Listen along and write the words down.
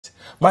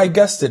My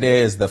guest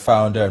today is the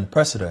founder and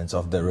president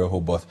of the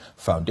Rehoboth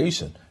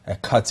Foundation, a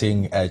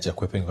cutting-edge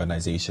equipping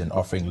organization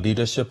offering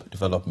leadership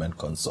development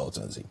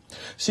consultancy.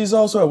 She's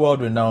also a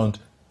world-renowned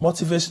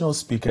motivational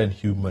speaker and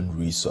human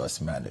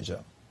resource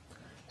manager.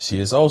 She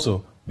has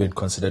also been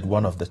considered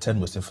one of the 10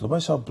 most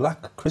influential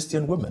black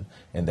Christian women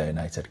in the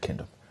United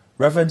Kingdom.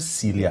 Reverend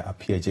Celia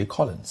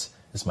Apeagyei-Collins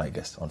is my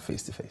guest on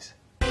Face to Face.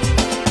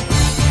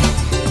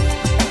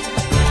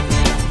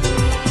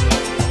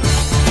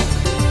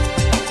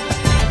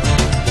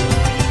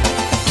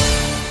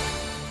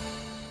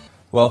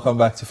 Welcome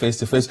back to Face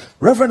to Face.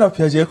 Reverend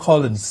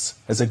Apeagyei-Collins,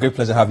 it's a great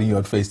pleasure having you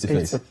on Face to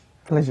Face. It's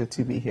a pleasure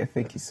to be here.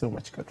 Thank you so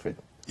much, Godfred.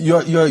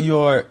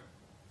 Your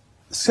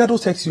schedule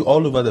takes you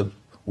all over the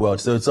world,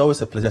 so it's always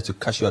a pleasure to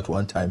catch you at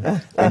one time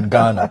in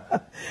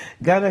Ghana.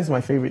 Ghana is my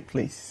favorite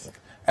place.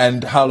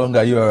 And how long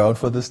are you around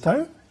for this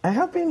time? I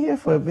have been here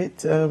for a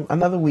bit,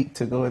 another week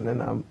to go, and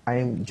then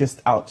I'm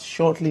just out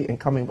shortly and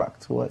coming back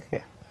to work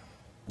here.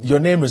 Your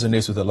name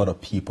resonates with a lot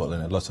of people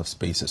in a lot of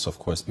spaces, of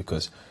course,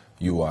 because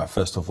you are,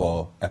 first of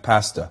all, a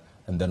pastor,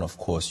 and then, of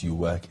course, you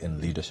work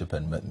in leadership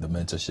and the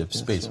mentorship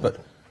space. Right. But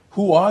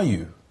who are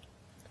you,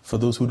 for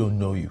those who don't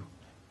know you,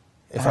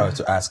 if I were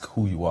to ask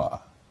who you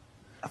are?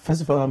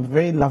 First of all, I'm a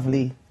very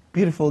lovely,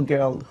 beautiful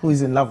girl who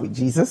is in love with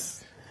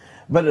Jesus.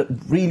 But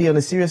really, on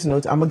a serious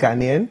note, I'm a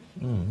Ghanaian,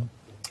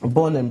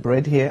 born and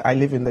bred here. I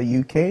live in the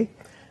UK.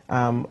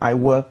 I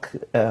work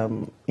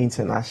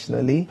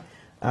internationally.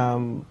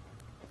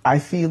 I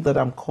feel that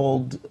I'm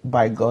called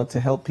by God to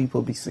help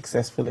people be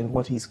successful in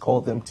what He's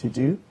called them to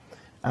do,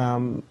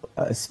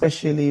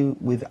 especially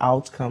with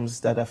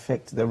outcomes that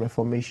affect the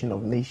reformation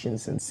of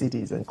nations and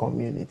cities and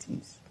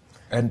communities.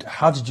 And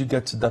how did you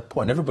get to that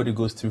point? Everybody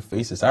goes through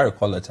phases. I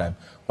recall a time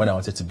when I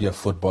wanted to be a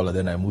footballer,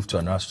 then I moved to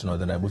an astronaut,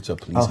 then I moved to a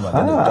policeman,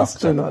 then a doctor.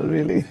 Astronaut,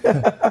 really?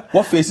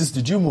 What phases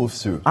did you move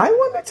through? I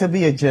wanted to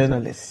be a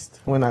journalist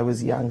when I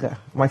was younger.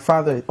 My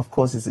father, of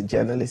course, is a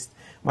journalist.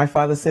 My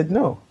father said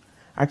no.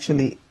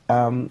 Actually,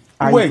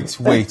 Wait.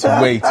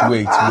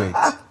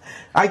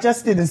 I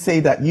just didn't say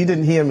that. You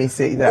didn't hear me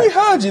say that. We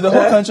heard you. The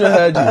whole country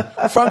heard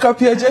you. Frank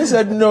Apeagyei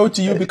said no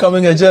to you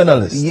becoming a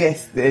journalist.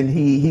 Yes, and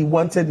he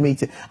wanted me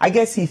to. I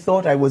guess he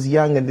thought I was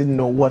young and didn't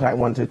know what I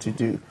wanted to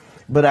do.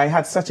 But I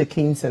had such a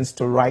keen sense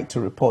to write,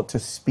 to report, to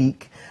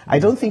speak. I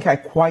don't think I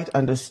quite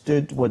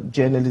understood what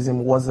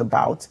journalism was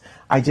about.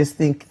 I just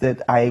think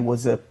that I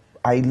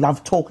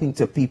loved talking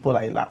to people.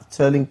 I loved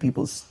telling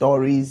people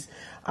stories.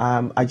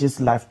 I just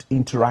loved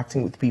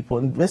interacting with people.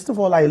 And best of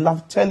all, I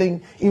loved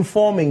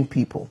informing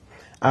people.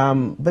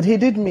 But he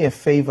did me a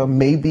favor,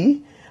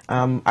 maybe.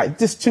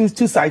 Just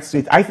two sides to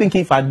it. I think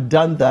if I'd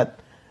done that,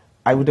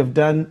 I would have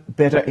done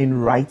better in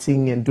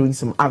writing and doing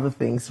some other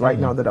things right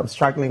now that I'm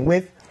struggling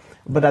with.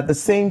 But at the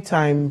same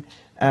time,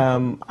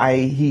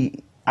 I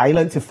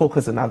learned to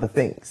focus on other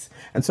things.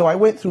 And so I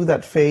went through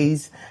that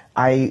phase.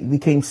 I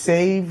became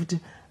saved.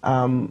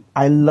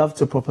 I love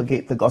to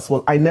propagate the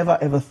gospel. I never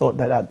ever thought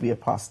that I'd be a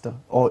pastor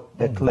or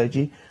a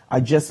clergy. I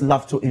just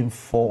love to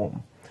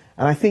inform.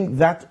 And I think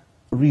that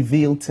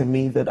revealed to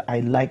me that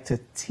I like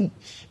to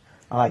teach.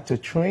 I like to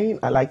train.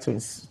 I like to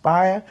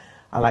inspire.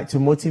 I like to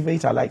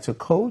motivate. I like to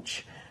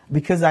coach,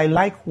 because I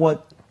like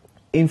what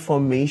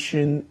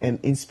information and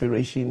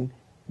inspiration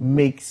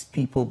makes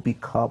people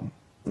become.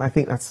 And I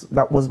think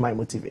that was my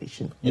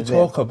motivation. You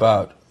talk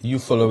about you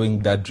following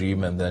that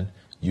dream and then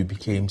you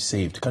became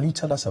saved. Can you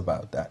tell us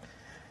about that?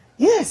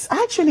 Yes,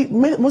 actually,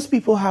 most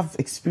people have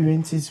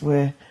experiences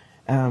where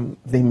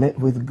they met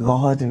with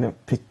God in a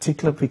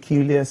particular,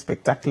 peculiar,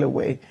 spectacular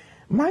way.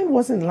 Mine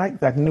wasn't like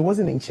that, and it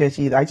wasn't in church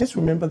either. I just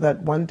remember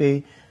that one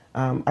day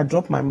I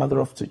dropped my mother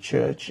off to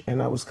church,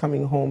 and I was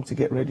coming home to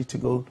get ready to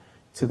go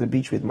to the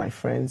beach with my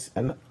friends,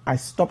 and I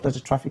stopped at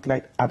a traffic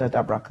light at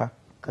Adabraka.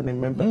 Can I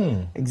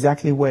remember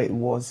exactly where it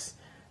was?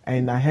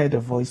 And I heard a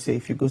voice say,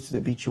 "If you go to the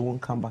beach, you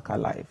won't come back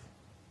alive."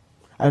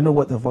 I don't know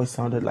what the voice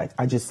sounded like.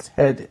 I just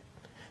heard it.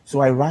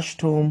 So I rushed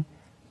home,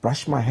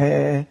 brushed my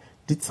hair,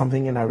 did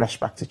something, and I rushed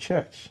back to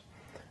church.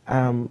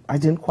 I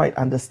didn't quite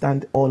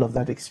understand all of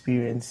that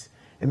experience.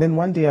 And then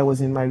one day I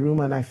was in my room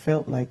and I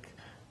felt like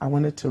I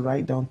wanted to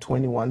write down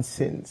 21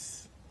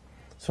 sins.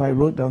 So I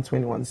wrote down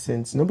 21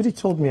 sins. Nobody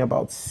told me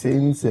about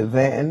sins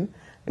then.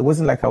 It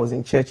wasn't like I was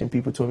in church and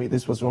people told me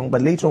this was wrong.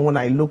 But later on when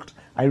I looked,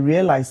 I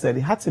realized that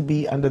it had to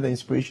be under the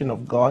inspiration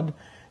of God,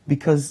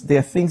 because there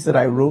are things that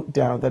I wrote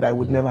down that I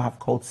would never have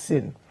called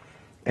sin.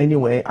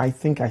 Anyway, I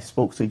think I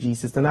spoke to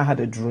Jesus. Then I had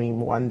a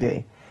dream one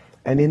day.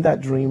 And in that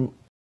dream,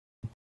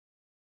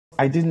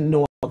 I didn't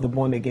know about the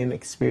born-again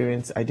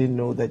experience. I didn't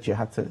know that you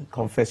had to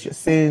confess your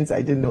sins.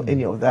 I didn't know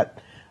any of that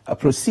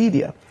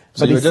procedure.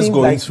 So but it just seemed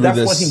going like through that's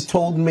this. what he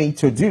told me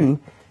to do.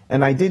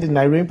 And I did it, and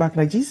I ran back,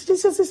 and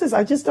Jesus,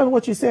 I just done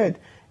what you said.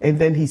 And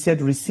then he said,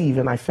 receive,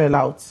 and I fell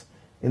out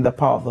in the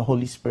power of the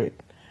Holy Spirit.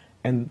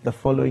 And the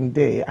following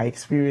day, I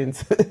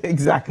experienced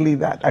exactly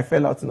that. I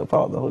fell out in the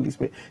power of the Holy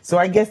Spirit. So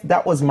I guess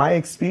that was my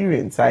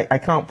experience. I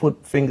can't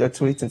put finger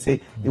to it and say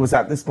it was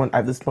at this point,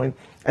 at this point.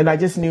 And I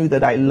just knew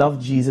that I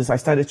loved Jesus. I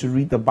started to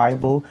read the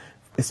Bible.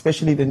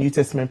 especially the New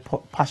Testament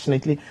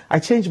passionately. I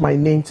changed my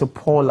name to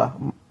Paula,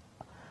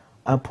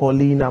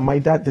 Paulina. My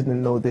dad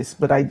didn't know this,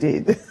 but I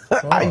did. Oh.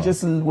 I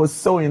just was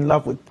so in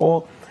love with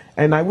Paul.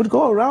 And I would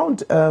go around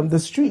the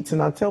streets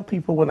and I'll tell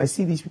people when I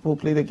see these people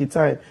play the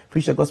guitar and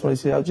preach the gospel,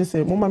 I'll just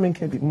say, Mama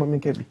Menkebi, Mama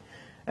Menkebi.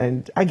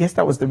 And I guess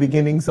that was the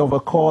beginnings of a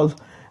call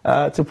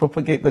to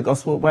propagate the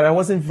gospel, but I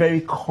wasn't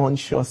very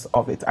conscious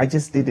of it. I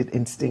just did it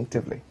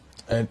instinctively.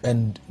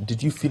 And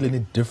did you feel any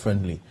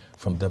differently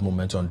from that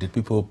moment on? Did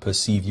people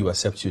perceive you,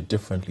 accept you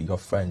differently, your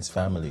friends,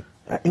 family?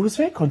 It was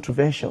very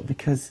controversial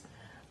because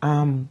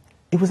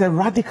it was a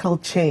radical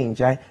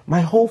change.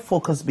 My whole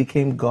focus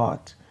became God.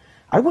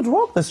 I would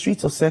walk the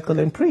streets of Circle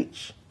and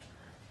preach.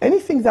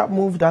 Anything that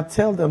moved, I'd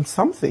tell them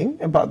something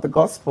about the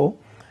gospel.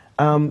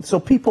 So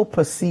people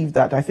perceived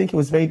that. I think it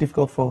was very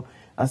difficult for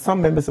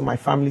some members of my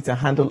family to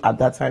handle at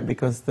that time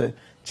because the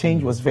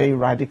change was very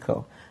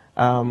radical.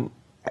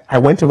 I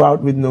went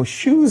around with no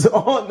shoes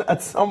on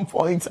at some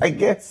point, I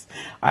guess.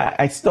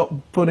 I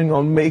stopped putting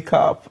on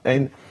makeup.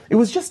 And it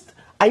was just,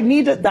 I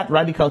needed that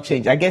radical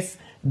change. I guess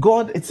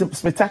God,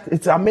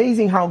 it's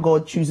amazing how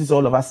God chooses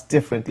all of us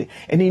differently.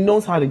 And he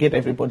knows how to get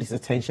everybody's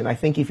attention. I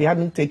think if he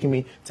hadn't taken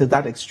me to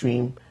that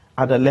extreme,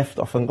 I'd have left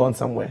off and gone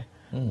somewhere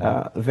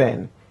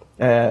then.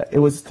 It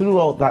was through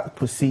all that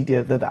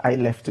procedure that I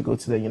left to go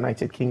to the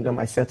United Kingdom.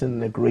 I settled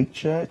in a great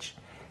church.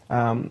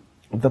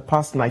 The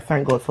pastor, and I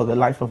thank God for the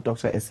life of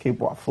Dr. S.K.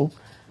 Boafo.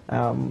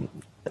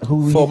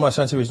 Former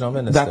Ashanti Regional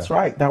Minister. That's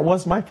right. That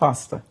was my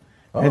pastor.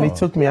 Oh. And he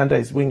took me under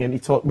his wing and he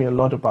taught me a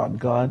lot about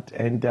God.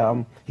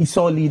 And he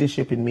saw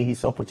leadership in me. He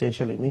saw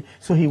potential in me.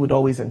 So he would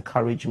always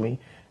encourage me.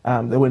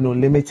 There were no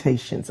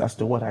limitations as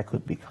to what I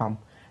could become.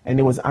 And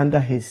it was under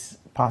his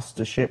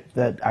pastorship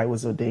that I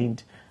was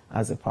ordained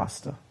as a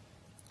pastor.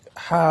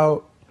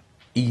 How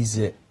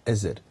easy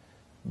is it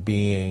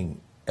being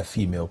a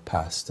female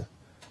pastor?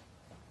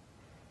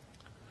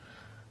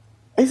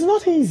 It's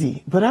not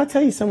easy, but I'll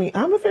tell you something.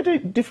 I'm a very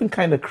different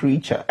kind of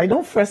creature. I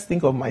don't first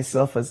think of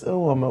myself as,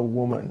 oh, I'm a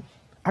woman.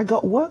 I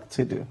got work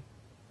to do.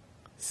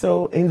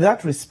 So in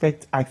that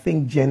respect, I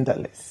think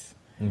genderless.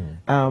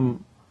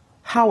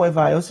 However,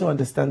 I also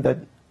understand that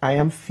I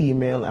am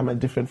female. I'm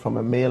different from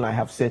a male. I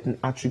have certain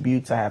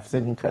attributes. I have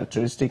certain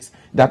characteristics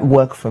that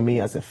work for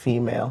me as a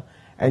female.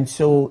 And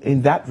so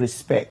in that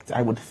respect,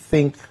 I would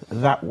think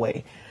that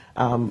way.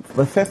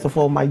 But first of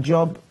all, my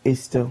job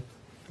is to,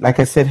 like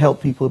I said,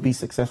 help people be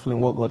successful in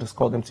what God has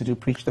called them to do,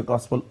 preach the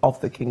gospel of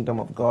the kingdom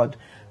of God,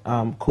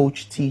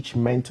 coach, teach,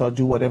 mentor,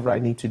 do whatever I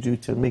need to do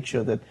to make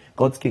sure that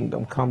God's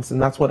kingdom comes.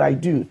 And that's what I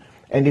do.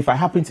 And if I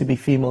happen to be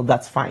female,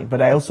 that's fine.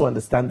 But I also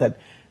understand that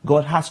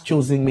God has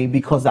chosen me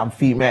because I'm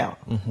female.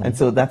 And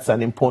so that's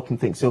an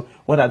important thing. So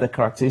what are the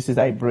characteristics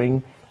I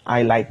bring?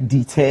 I like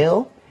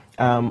detail.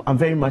 I'm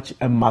very much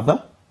a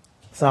mother.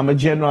 So I'm a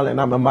general and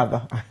I'm a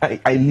mother.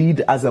 I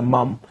lead as a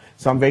mom.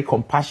 So I'm very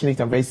compassionate.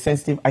 I'm very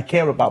sensitive. I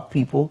care about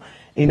people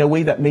in a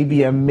way that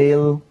maybe a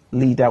male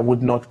leader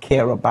would not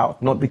care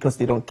about. Not because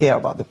they don't care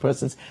about the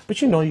persons.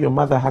 But you know, your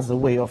mother has a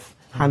way of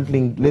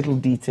handling little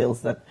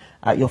details that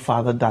your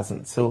father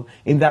doesn't. So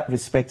in that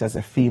respect, as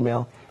a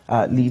female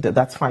leader,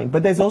 that's fine.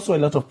 But there's also a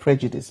lot of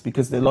prejudice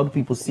because a lot of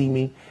people see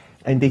me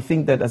and they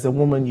think that as a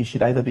woman, you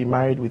should either be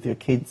married with your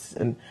kids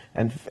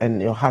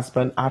and your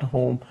husband at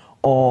home,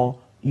 or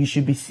you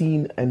should be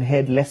seen and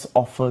heard less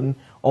often,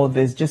 or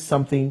there's just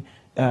something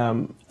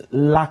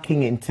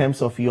lacking in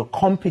terms of your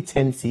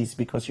competencies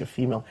because you're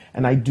female.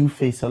 And I do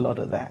face a lot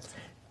of that.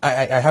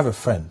 I have a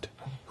friend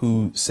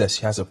who says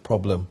she has a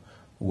problem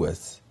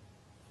with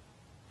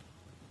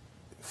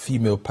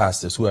female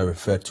pastors who are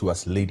referred to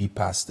as lady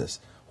pastors.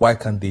 Why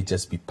can't they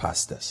just be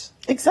pastors?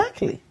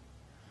 Exactly.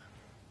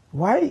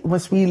 Why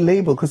must we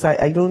label? Because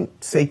I don't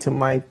say to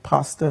my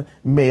pastor,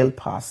 male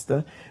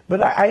pastor,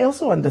 but I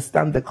also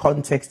understand the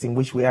context in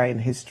which we are in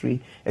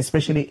history,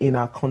 especially in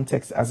our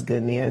context as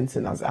Ghanaians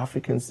and as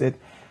Africans, that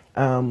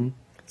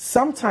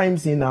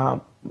sometimes in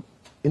a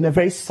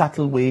very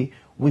subtle way,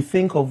 we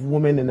think of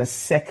women in a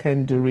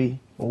secondary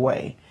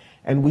way,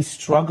 and we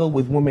struggle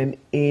with women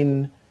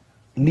in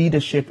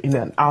leadership in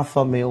an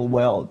alpha male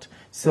world.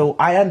 So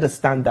I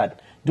understand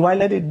that. Do I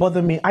let it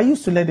bother me? I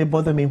used to let it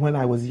bother me when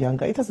I was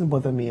younger. It doesn't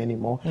bother me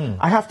anymore.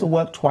 I have to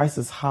work twice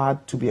as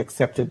hard to be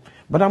accepted,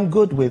 but I'm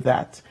good with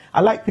that.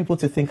 I like people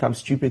to think I'm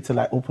stupid till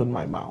I open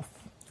my mouth.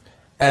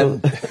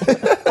 And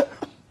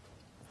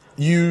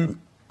you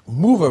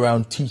move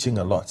around teaching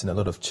a lot in a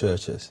lot of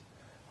churches.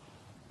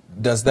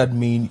 Does that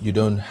mean you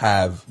don't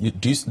have,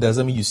 does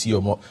that mean you see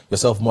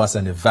yourself more as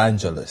an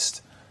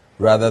evangelist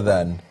rather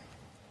than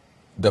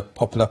the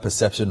popular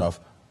perception of,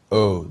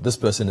 oh, this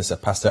person is a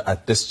pastor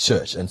at this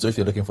church, and so if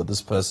you're looking for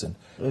this person,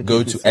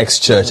 go to X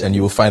church and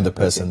you will find the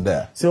person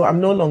there. So I'm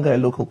no longer a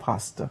local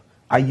pastor.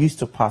 I used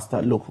to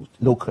pastor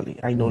locally.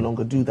 I no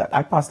longer do that.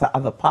 I pastor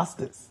other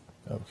pastors.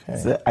 Okay.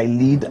 So I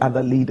lead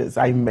other leaders.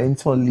 I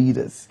mentor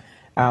leaders.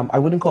 I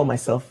wouldn't call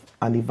myself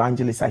an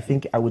evangelist. I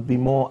think I would be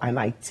more an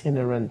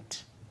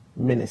itinerant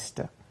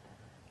minister,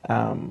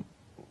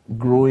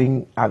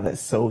 growing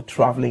others. So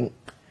traveling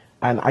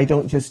And I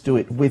don't just do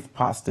it with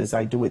pastors,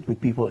 I do it with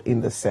people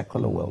in the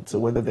secular world. So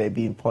whether they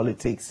be in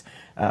politics,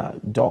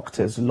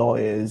 doctors,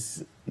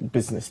 lawyers,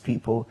 business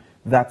people,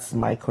 that's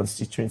my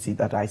constituency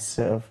that I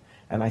serve.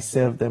 And I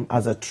serve them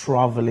as a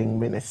traveling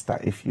minister,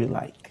 if you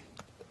like.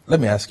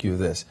 Let me ask you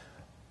this.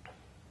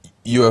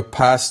 You're a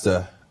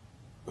pastor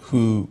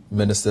who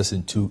ministers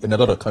in a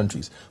lot of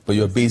countries, but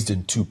you're based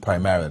in two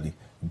primarily,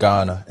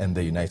 Ghana and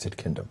the United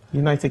Kingdom.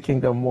 United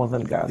Kingdom more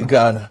than Ghana.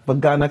 Ghana.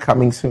 But Ghana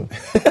coming soon.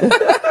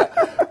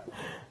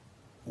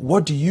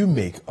 What do you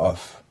make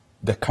of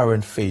the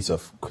current phase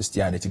of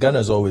Christianity? Ghana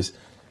has always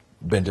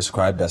been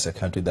described as a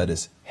country that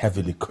is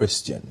heavily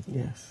Christian.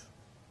 Yes.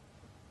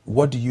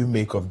 What do you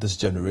make of this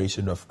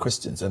generation of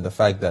Christians and the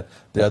fact that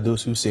there are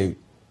those who say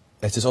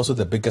it is also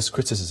the biggest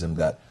criticism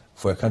that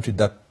for a country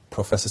that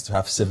professes to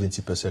have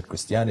 70%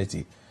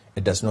 Christianity,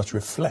 it does not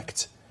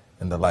reflect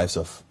in the lives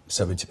of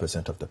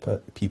 70% of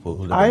the people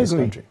who live in this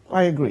country?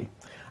 I agree.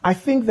 I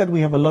think that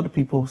we have a lot of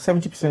people,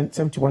 70%,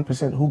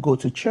 71%, who go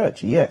to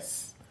church,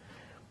 yes.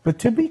 But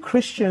to be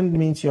Christian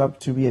means you have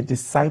to be a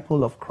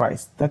disciple of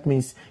Christ. That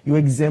means you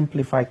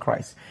exemplify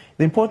Christ.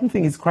 The important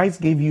thing is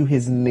Christ gave you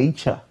his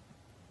nature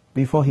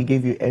before he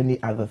gave you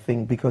any other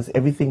thing, because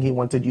everything he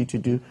wanted you to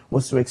do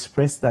was to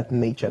express that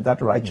nature,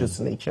 that righteous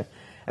nature.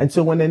 And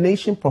so when a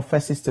nation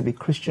professes to be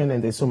Christian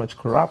and there's so much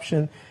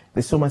corruption,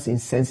 there's so much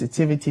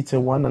insensitivity to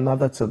one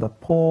another, to the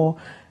poor,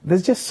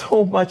 there's just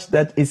so much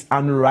that is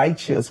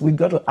unrighteous. We've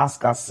got to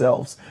ask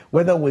ourselves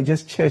whether we're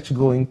just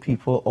church-going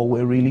people or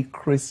we're really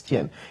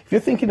Christian. If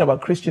you're thinking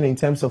about Christian in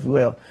terms of,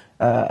 well,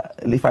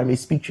 if I may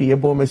speak to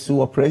Yebomesu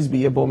or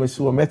Presby,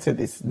 Yebomesu or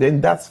Methodist,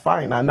 then that's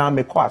fine. And I'm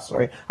a Kwas,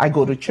 right? I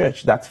go to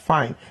church, that's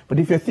fine. But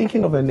if you're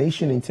thinking of a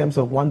nation in terms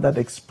of one that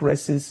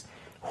expresses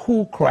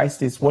who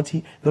Christ is,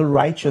 the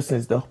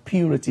righteousness, the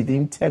purity, the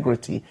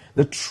integrity,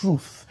 the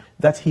truth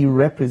that he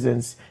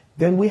represents,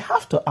 then we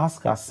have to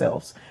ask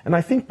ourselves, and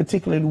I think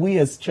particularly we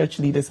as church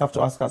leaders have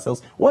to ask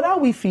ourselves, what are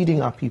we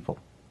feeding our people?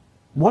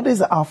 What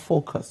is our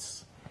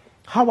focus?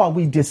 How are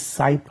we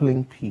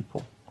discipling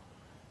people?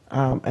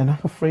 And I'm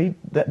afraid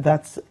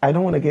that's, I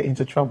don't want to get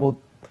into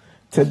trouble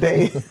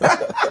today,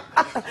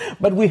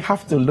 but we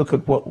have to look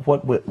at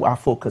what our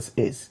focus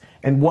is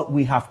and what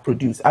we have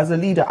produced. As a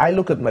leader, I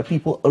look at my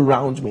people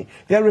around me.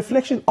 They're a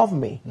reflection of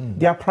me.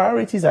 Their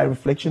priorities are a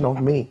reflection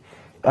of me.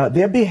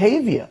 Their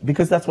behavior,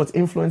 because that's what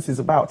influence is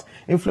about.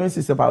 Influence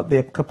is about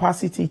their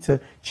capacity to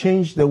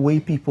change the way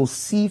people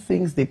see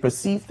things, they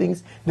perceive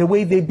things, the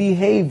way they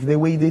behave, the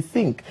way they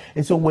think.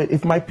 And so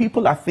if my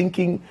people are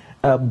thinking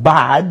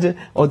bad,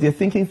 or they're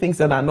thinking things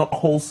that are not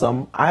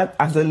wholesome,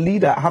 as a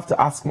leader, I have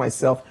to ask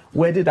myself,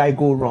 where did I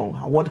go wrong?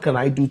 What can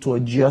I do to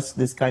adjust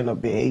this kind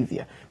of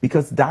behavior?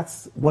 Because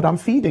that's what I'm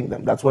feeding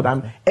them. That's what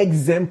I'm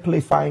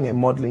exemplifying and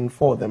modeling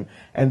for them.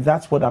 And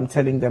that's what I'm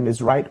telling them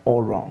is right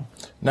or wrong.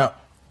 Now,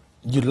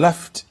 you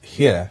left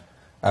here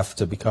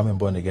after becoming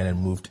born again and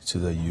moved to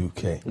the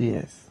UK.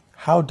 Yes.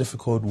 How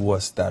difficult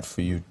was that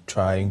for you,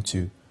 trying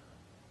to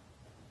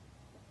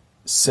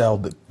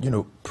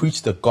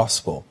preach the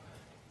gospel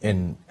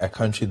in a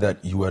country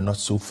that you were not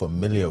so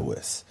familiar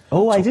with?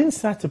 Oh, I didn't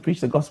start to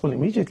preach the gospel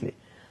immediately.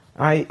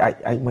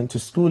 I went to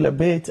school a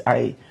bit.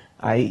 I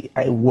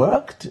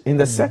worked in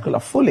the secular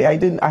fully.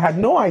 I had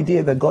no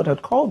idea that God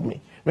had called me.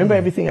 Remember,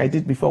 everything I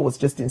did before was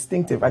just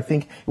instinctive. I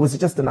think it was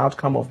just an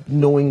outcome of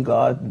knowing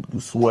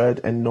God's word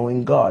and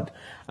knowing God.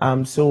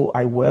 So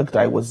I worked.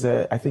 I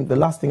think the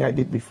last thing I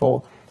did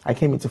before I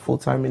came into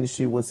full-time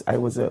ministry was I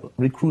was a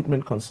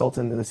recruitment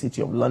consultant in the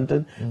City of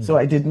London. So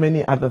I did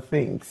many other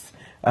things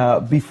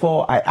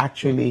before I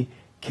actually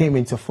came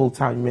into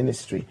full-time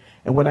ministry.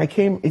 And when I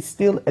came, it's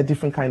still a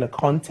different kind of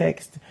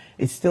context.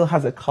 It still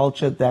has a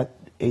culture that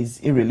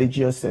is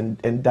irreligious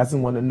and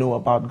doesn't want to know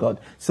about God.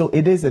 So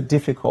it is a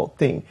difficult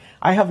thing.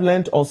 I have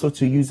learned also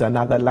to use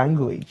another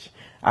language.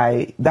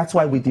 That's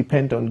why we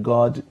depend on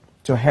God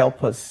to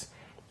help us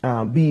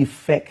be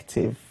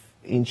effective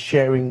in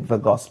sharing the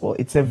gospel.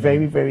 It's a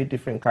very, very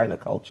different kind of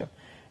culture.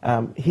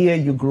 Here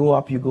you grow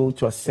up, you go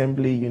to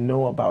assembly, you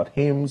know about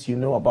hymns, you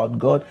know about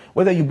God.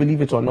 Whether you believe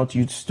it or not,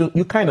 you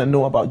kind of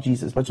know about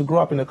Jesus. But to grow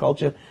up in a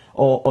culture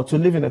or to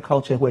live in a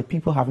culture where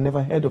people have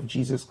never heard of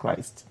Jesus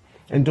Christ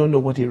and don't know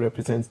what he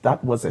represents,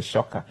 that was a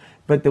shocker.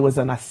 But there was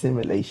an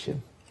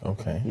assimilation.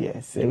 Okay.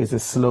 Yes, it was a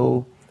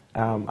slow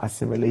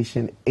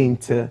assimilation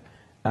into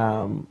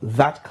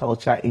that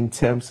culture in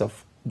terms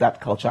of that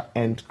culture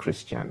and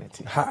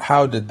Christianity.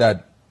 How did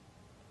that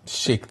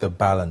shake the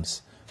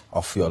balance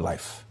of your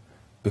life?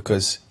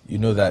 Because you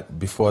know that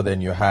before then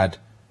you had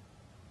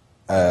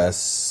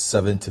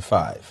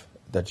 75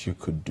 that you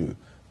could do,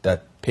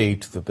 that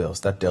paid the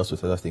bills, that dealt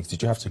with other things.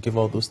 Did you have to give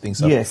all those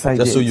things up? Yes, I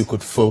did. Just so you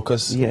could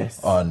focus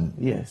on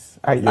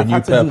I your new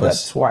had to purpose? do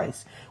that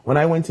twice. When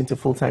I went into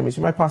full-time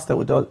ministry, my pastor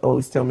would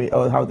always tell me,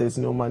 how there's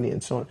no money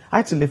and so on. I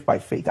had to live by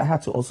faith. I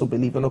had to also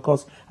believe. And of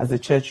course, as the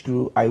church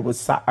grew, I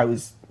was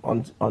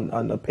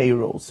on a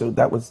payroll, so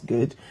that was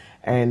good.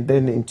 And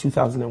then in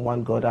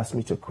 2001, God asked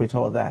me to quit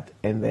all that.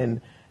 And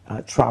then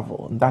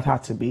travel, and that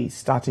had to be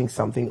starting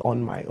something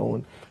on my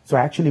own. So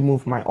I actually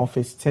moved my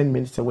office 10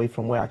 minutes away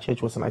from where our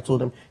church was, and I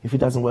told them, if it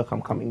doesn't work,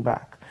 I'm coming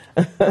back.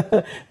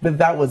 But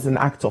that was an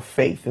act of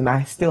faith, and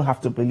I still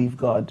have to believe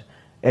God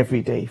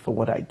every day for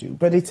what I do.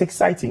 But it's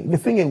exciting. The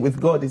thing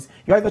with God is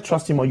you either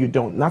trust him or you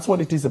don't. And that's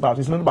what it is about.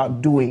 It's not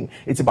about doing.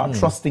 It's about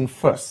trusting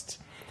first.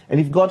 And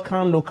if God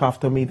can't look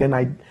after me, then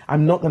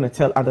I'm not going to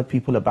tell other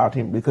people about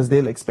him, because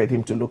they'll expect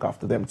him to look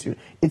after them too.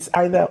 It's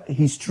either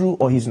he's true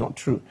or he's not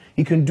true.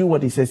 He can do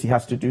what he says he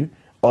has to do,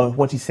 or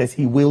what he says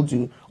he will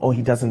do, or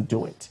he doesn't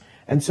do it.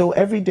 And so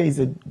every day is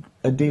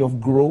a day of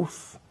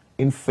growth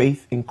in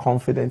faith, in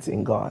confidence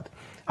in God.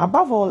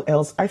 Above all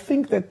else, I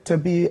think that to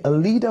be a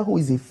leader who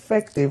is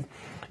effective,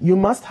 you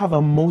must have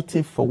a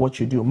motive for what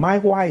you do. My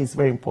why is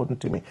very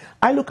important to me.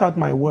 I look at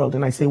my world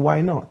and I say,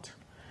 why not?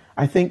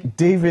 I think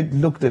David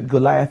looked at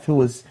Goliath, who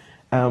was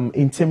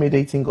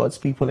intimidating God's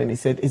people, and he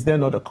said, is there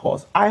not a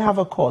cause? I have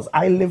a cause.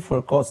 I live for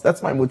a cause.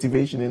 That's my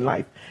motivation in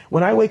life.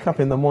 When I wake up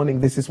in the morning,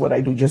 this is what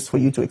I do, just for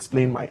you to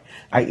explain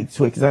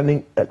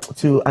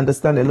to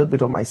understand a little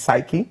bit of my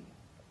psyche.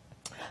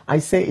 I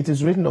say, it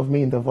is written of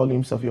me in the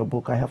volumes of your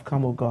book, I have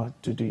come, O God,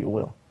 to do your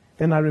will.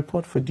 Then I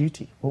report for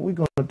duty. What are we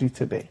going to do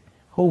today?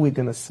 Who are we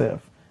going to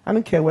serve? I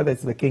don't care whether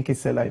it's the kinky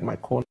seller in my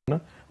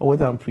corner or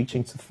whether I'm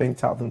preaching to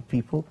 10,000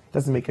 people.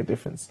 Doesn't make a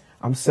difference.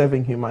 I'm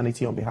serving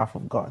humanity on behalf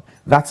of God.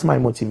 That's my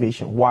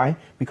motivation. Why?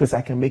 Because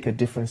I can make a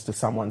difference to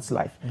someone's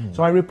life.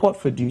 So I report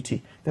for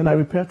duty. Then I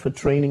report for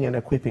training and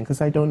equipping,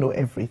 because I don't know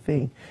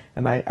everything.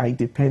 And I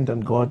depend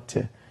on God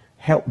to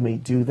help me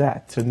do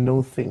that, to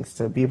know things,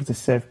 to be able to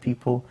serve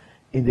people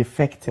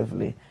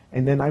effectively.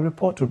 And then I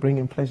report to bring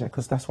in pleasure,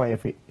 because that's why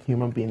every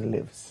human being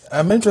lives.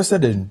 I'm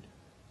interested in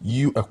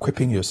you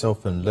equipping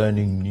yourself and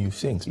learning new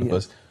things,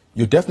 because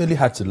you definitely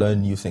had to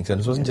learn new things,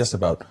 and it wasn't just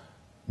about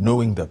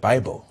knowing the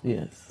Bible.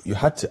 Yes. You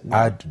had to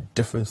add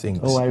different things.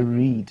 Oh, I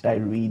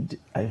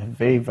have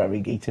very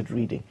variegated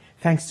reading.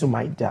 Thanks to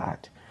my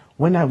dad.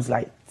 When I was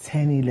like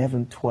 10,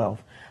 11,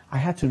 12, I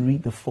had to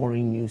read the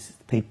foreign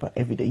newspaper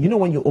every day. You know,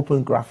 when you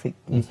open graphic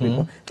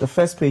newspaper, the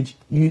first page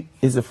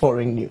is the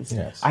foreign news.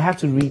 Yes. I had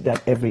to read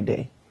that every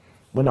day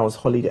when I was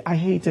holiday. I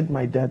hated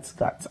my dad's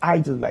guts. I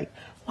just like,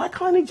 why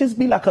can't he just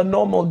be like a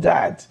normal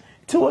dad?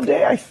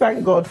 Today, I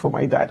thank God for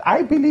my dad.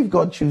 I believe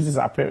God chooses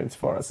our parents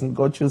for us, and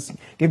God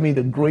gave me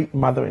the great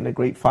mother and a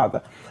great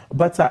father.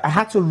 But I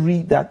had to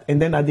read that,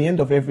 and then at the end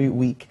of every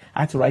week,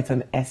 I had to write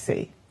an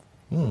essay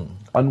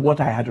on what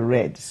I had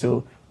read.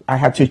 So I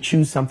had to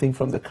choose something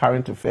from the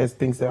current affairs,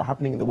 things that are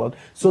happening in the world.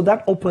 So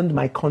that opened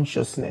my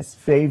consciousness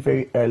very,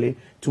 very early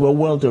to a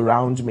world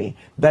around me.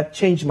 That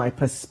changed my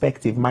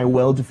perspective, my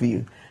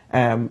worldview.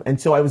 And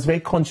so I was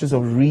very conscious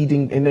of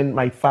reading. And then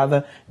my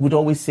father would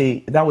always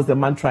say, that was the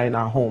mantra in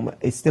our home.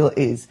 It still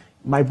is.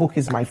 My book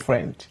is my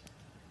friend.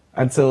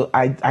 And so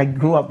I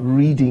grew up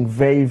reading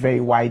very,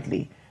 very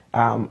widely.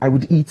 I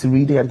would eat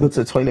reading. I'd go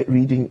to the toilet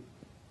reading,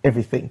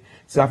 everything.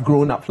 So I've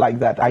grown up like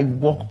that. I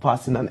walk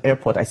past in an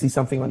airport. I see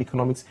something on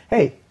economics.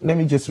 Hey, let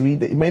me just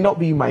read it. It may not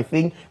be my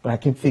thing, but I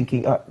keep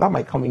thinking, that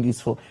might come in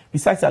useful.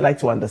 Besides, I like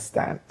to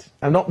understand.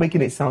 I'm not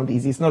making it sound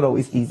easy. It's not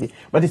always easy.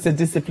 But it's a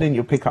discipline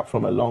you pick up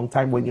from a long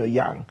time when you're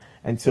young.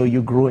 And so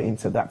you grow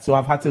into that. So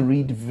I've had to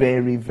read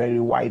very,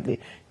 very widely.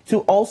 To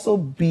also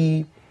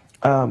be,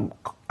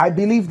 I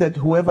believe that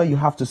whoever you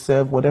have to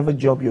serve, whatever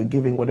job you're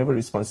giving, whatever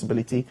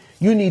responsibility,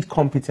 you need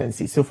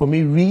competency. So for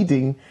me,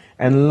 reading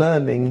and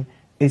learning,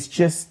 it's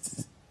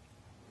just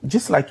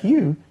like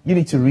you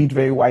need to read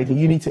very widely.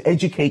 You need to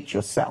educate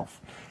yourself.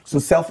 So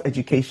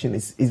self-education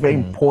is very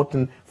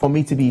important for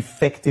me to be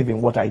effective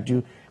in what I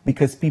do,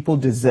 because people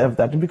deserve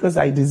that, and because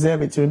I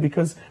deserve it too, and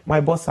because my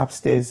boss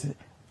upstairs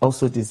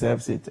also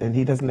deserves it, and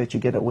he doesn't let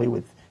you get away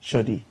with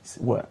shoddy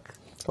work.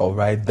 All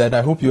right, then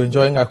I hope you're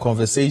enjoying our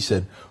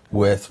conversation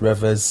with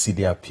Reverend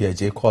Celia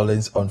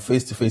Apeagyei-Collins on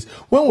Face to Face.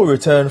 When we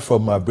return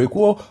from our break,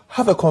 we'll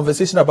have a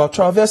conversation about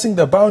traversing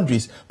the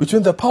boundaries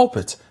between the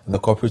pulpit and the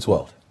corporate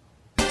world.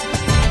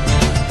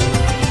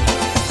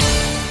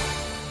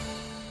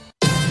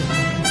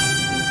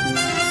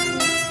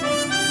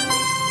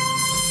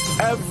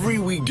 Every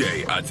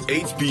weekday at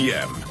 8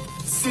 p.m.,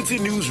 City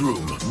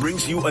Newsroom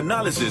brings you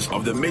analysis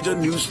of the major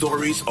news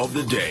stories of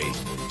the day.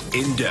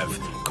 In-depth,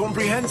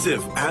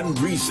 comprehensive, and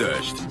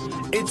researched.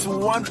 It's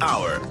 1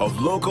 hour of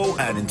local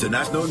and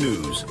international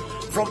news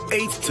from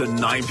 8 to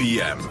 9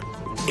 p.m.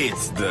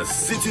 It's the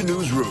City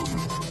Newsroom,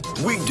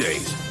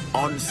 weekdays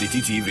on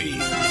City TV.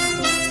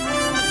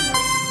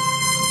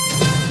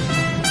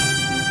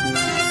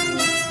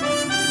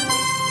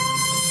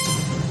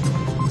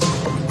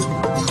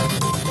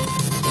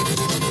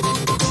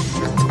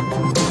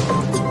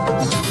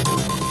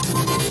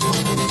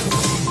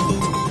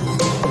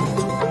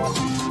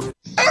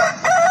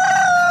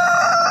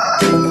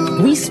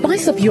 We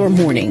spice up your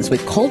mornings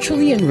with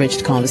culturally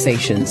enriched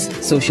conversations,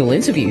 social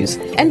interviews,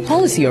 and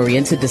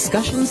policy-oriented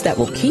discussions that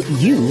will keep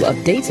you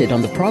updated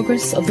on the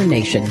progress of the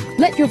nation.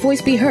 Let your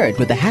voice be heard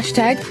with the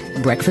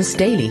hashtag Breakfast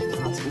Daily.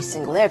 be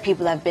single. There are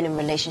people that have been in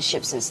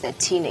relationships since their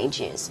teenage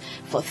years,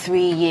 for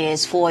 3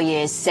 years, 4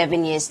 years,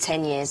 7 years,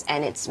 10 years,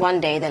 and it's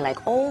one day they're like,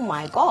 oh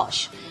my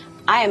gosh,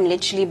 I am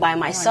literally by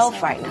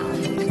myself right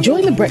now.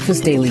 Join the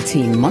Breakfast Daily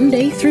team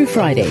Monday through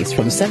Fridays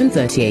from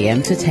 7:30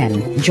 a.m. to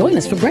 10. Join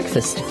us for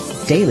breakfast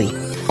daily,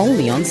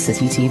 only on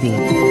City TV.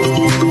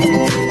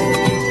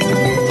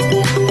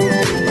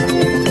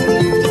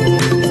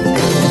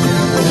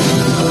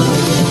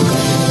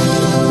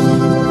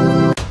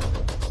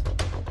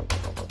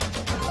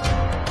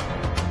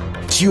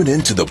 Tune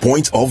in to The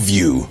Point of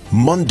View,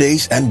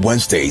 Mondays and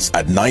Wednesdays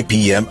at 9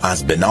 p.m.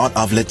 as Bernard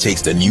Avlet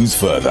takes the news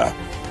further.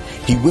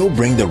 He will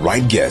bring the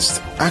right guests,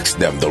 ask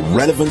them the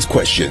relevant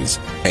questions,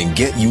 and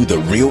get you the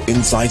real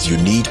insights you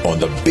need on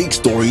the big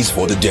stories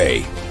for the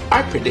day.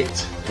 I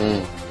predict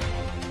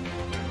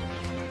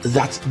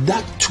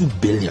that 2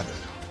 billion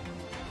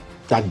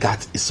that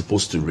GATT is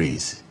supposed to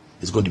raise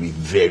is going to be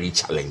very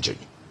challenging.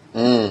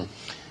 And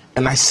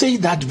I say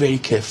that very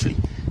carefully.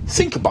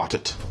 Think about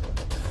it.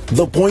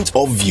 The Point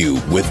of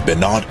View with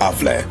Bernard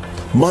Avlet,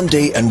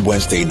 Monday and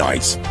Wednesday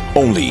nights,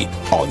 only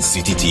on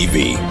City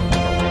TV.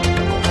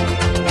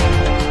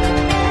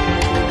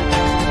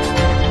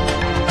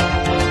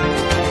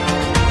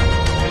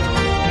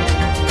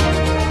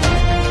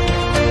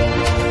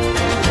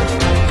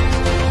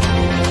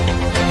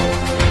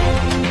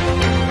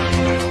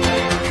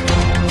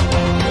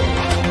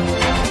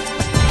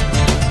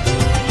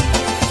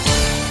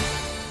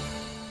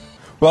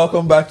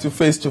 Welcome back to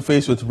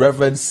Face with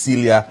Reverend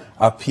Celia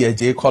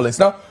Apeagyei-Collins.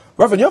 Now,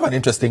 Reverend, you have an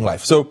interesting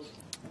life. So,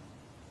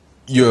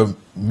 you're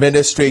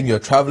ministering, you're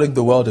traveling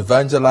the world,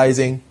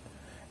 evangelizing,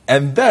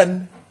 and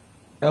then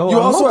you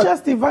also not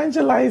just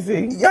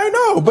evangelizing. Yeah, I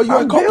know, but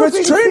you're a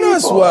corporate trainer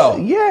as well.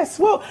 Yes,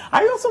 well,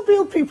 I also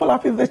build people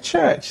up in the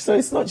church, so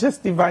it's not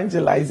just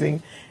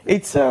evangelizing.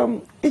 It's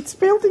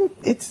building,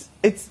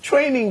 it's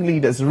training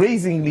leaders,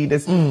 raising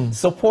leaders,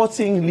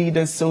 supporting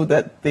leaders so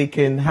that they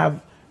can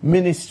have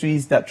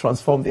ministries that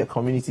transform their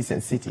communities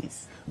and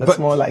cities. That's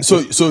more like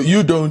so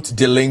you don't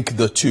delink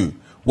the two,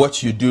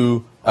 what you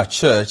do at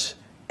church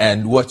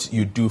and what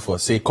you do for,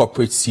 say,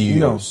 corporate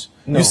CEOs.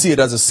 No. You see it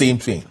as the same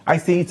thing. I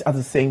see it as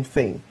the same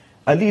thing.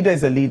 A leader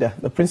is a leader.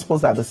 The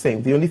principles are the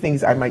same. The only thing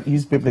is I might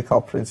use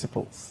biblical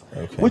principles,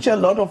 which a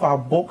lot of our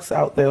books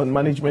out there on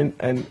management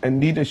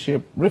and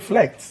leadership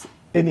reflects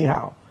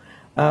anyhow.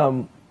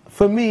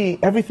 For me,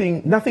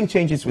 nothing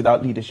changes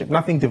without leadership.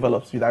 Nothing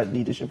develops without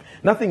leadership.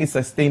 Nothing is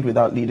sustained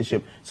without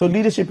leadership. So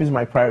leadership is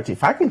my priority.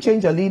 If I can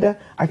change a leader,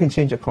 I can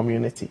change a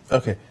community.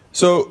 Okay.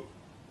 So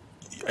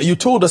you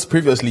told us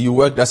previously you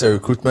worked as a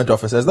recruitment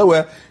officer. Is that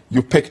where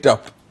you picked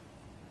up,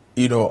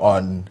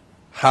 on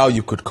how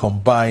you could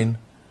combine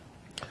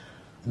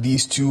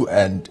these two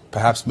and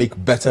perhaps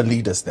make better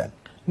leaders then?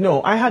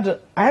 No,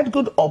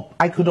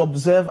 I could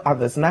observe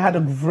others, and I had a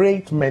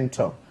great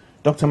mentor.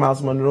 Dr.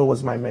 Miles Monroe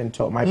was my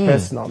mentor, my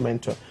personal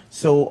mentor.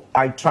 So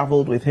I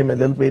traveled with him a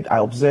little bit. I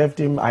observed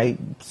him. I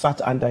sat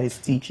under his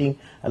teaching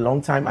a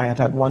long time. I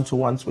had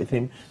one-to-ones with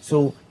him.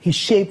 So he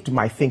shaped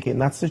my thinking.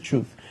 That's the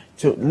truth.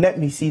 To let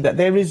me see that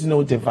there is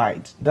no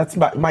divide. That's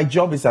my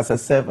job is as a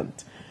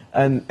servant.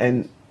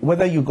 And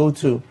whether you go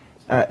to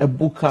a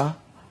booker,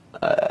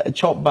 a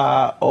chop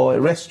bar, or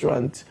a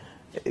restaurant,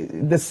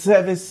 the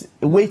service,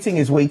 waiting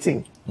is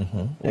waiting.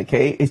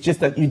 Okay, it's just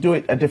that you do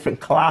it at different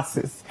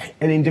classes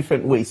and in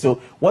different ways. So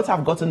what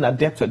I've gotten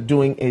adept at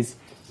doing is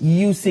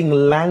using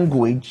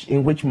language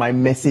in which my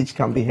message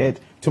can be heard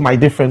to my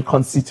different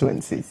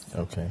constituencies.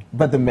 Okay,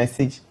 but the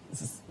message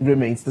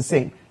remains the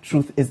same.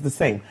 Truth is the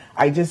same.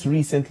 I just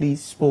recently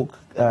spoke.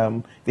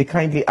 They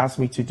kindly asked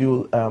me to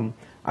do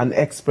an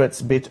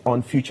expert's bit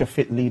on future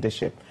fit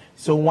leadership.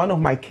 So one of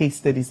my case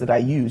studies that I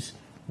use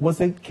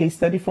was a case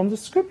study from the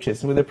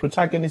scriptures where the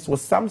protagonist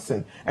was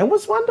Samson, and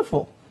was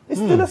wonderful. It's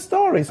still a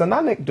story. It's an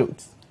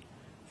anecdote.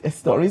 A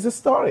story is a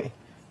story.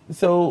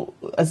 So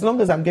as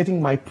long as I'm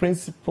getting my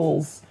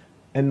principles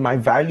and my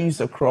values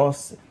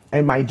across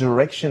and my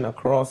direction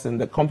across and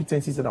the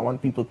competencies that I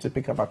want people to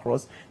pick up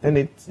across, then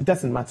it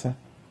doesn't matter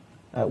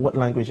what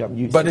language I'm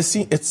using. But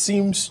it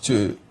seems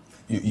to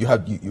you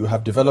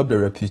have developed a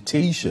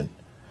reputation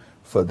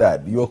for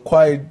that. You're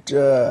quite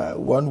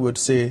one would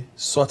say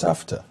sought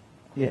after.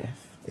 Yes.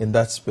 In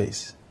that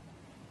space.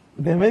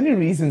 There are many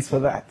reasons for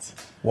that.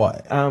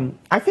 Why?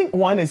 I think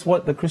one is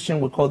what the Christian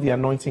would call the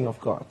anointing of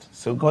God.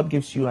 So God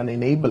gives you an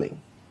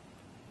enabling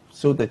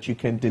so that you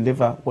can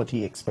deliver what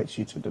he expects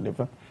you to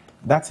deliver.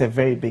 That's a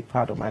very big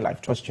part of my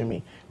life, trust you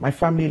me. My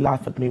family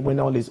laugh at me when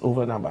all is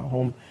over and I'm at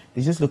home.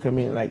 They just look at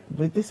me like,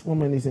 but this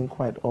woman isn't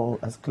quite all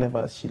as clever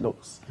as she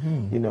looks.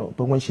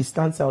 But when she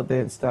stands out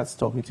there and starts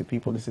talking to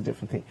people, it's a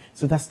different thing.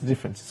 So that's the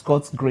difference. It's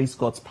God's grace,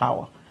 God's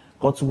power,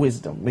 God's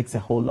wisdom makes a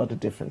whole lot of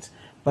difference.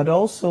 But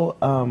also,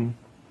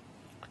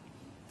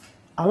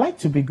 I like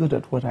to be good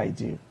at what I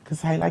do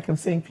because I'm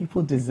saying,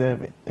 people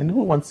deserve it. And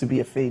who wants to be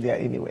a failure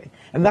anyway?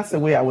 And that's the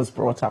way I was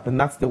brought up. And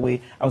that's the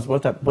way I was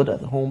brought up both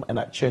at home and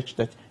at church,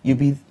 that you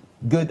be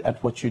good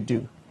at what you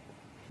do.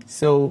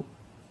 So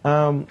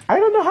I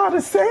don't know how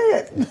to say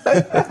it.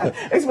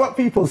 It's what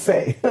people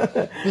say.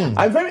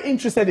 I'm very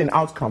interested in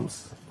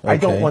outcomes. Okay. I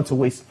don't want to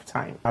waste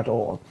time at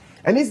all.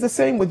 And it's the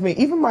same with me.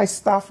 Even my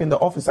staff in the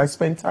office, I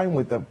spend time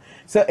with them.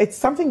 So it's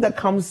something that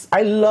comes,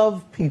 I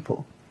love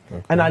people.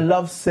 Okay. And I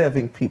love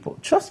serving people.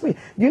 Trust me.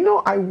 You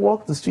know, I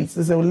walk the streets.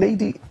 There's a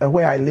lady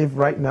where I live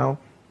right now,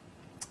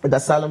 the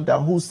Salem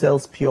down, who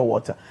sells pure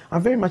water.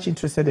 I'm very much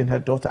interested in her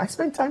daughter. I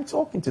spend time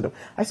talking to them.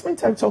 I spend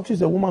time talking to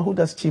the woman who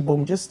does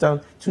chibom just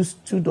down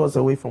two doors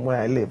away from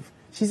where I live.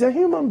 She's a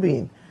human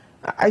being.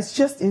 It's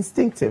just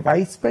instinctive.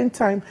 I spend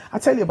time. I'll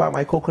tell you about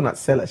my coconut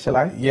seller, shall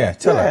I? Yeah,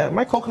 tell her.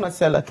 My coconut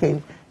seller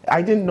came.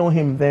 I didn't know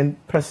him then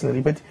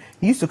personally, but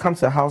he used to come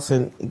to the house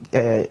and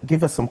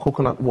give us some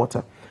coconut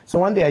water. So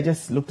one day I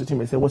just looked at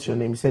him and said, "What's your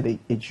name?" He said,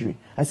 "Ejiri."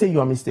 I said,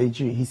 "You are Mr.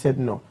 Ejiri." He said,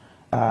 "No."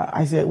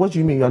 I said, "What do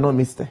you mean you are not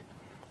Mr.?"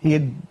 He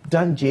had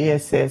done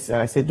JSS,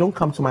 and I said, "Don't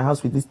come to my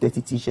house with this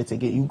dirty T-shirt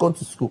again. You've gone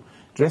to school.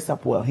 Dress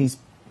up well." He's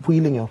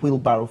wheeling a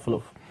wheelbarrow full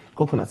of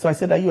coconut. So I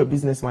said, "Are you a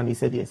businessman?" He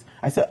said, "Yes."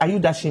 I said, "Are you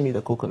dashing me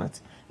the coconut?"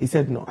 He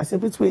said, "No." I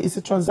said, "But wait, it's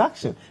a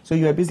transaction. So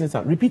you're a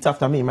businessman. Repeat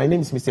after me. My name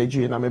is Mr.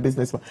 Ejiri, and I'm a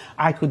businessman."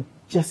 I could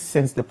just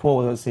sense the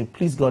power and say,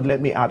 "Please, God,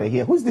 let me out of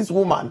here. Who's this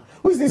woman?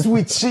 Who's this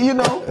witch?" You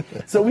know?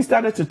 So we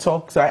started to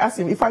talk. So I asked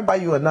him, "If I buy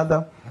you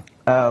another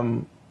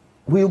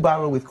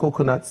wheelbarrow with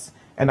coconuts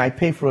and I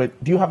pay for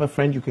it, do you have a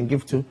friend you can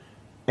give to?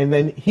 And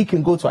then he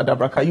can go to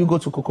Adabraka, you go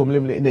to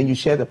Kokomlimle, and then you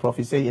share the profit."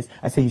 He said, "Yes."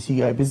 I said, "You see,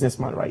 you're a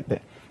businessman right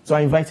there." So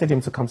I invited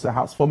him to come to the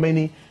house. For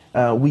many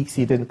weeks,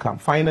 he didn't come.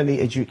 Finally,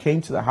 Ejiri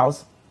came to the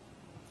house.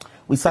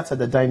 We sat at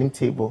the dining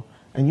table.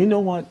 And you know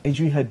what?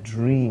 Ejiri had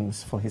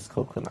dreams for his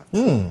coconut.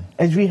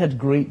 Ejiri had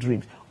great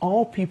dreams.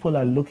 All people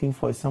are looking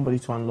for is somebody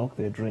to unlock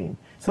their dream.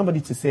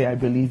 Somebody to say, "I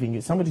believe in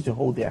you." Somebody to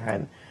hold their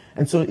hand.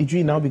 And so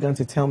Ejiri now began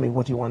to tell me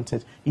what he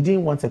wanted. He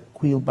didn't want a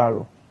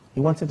wheelbarrow. He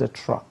wanted a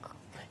truck.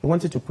 He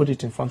wanted to put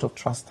it in front of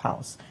Trust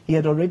House. He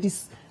had already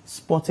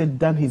spotted,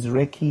 done his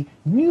recce,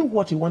 knew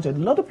what he wanted. A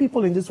lot of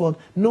people in this world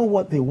know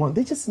what they want.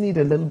 They just need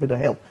a little bit of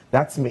help.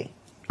 That's me.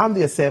 I'm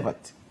their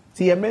servant.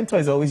 See, a mentor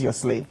is always your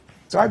slave.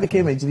 So I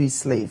became Ejiri's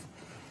slave.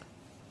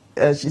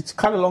 To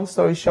cut a long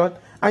story short,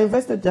 I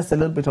invested just a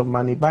little bit of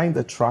money buying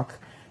the truck,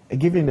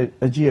 giving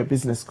Ejiri a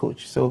business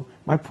coach. So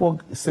my poor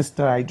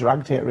sister, I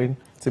dragged her in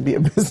to be a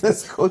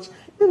business coach.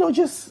 You know,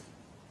 just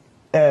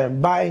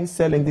buying,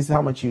 selling, this is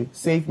how much you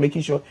save,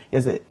 making sure he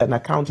has an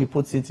account he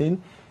puts it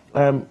in.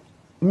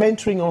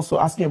 Mentoring also,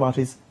 asking about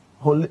his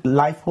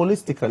life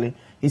holistically,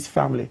 his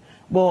family.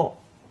 Well,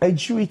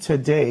 Ejiri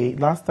today,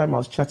 last time I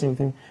was chatting with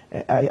him,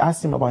 I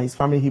asked him about his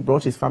family. He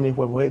brought his family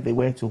where they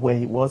were to where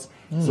he was.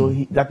 So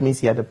that means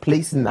he had a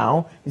place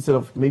now, instead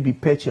of maybe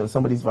perching on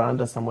somebody's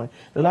veranda somewhere.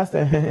 The last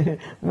time,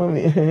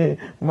 Mommy,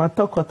 my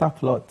quarter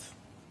plot.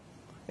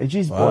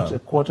 Ejiri's bought a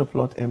quarter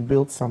plot and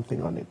built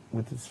something on it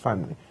with his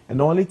family.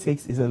 And all it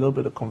takes is a little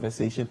bit of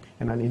conversation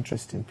and an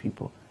interest in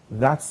people.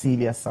 That's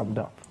Celia summed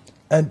up.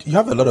 And you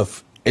have a lot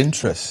of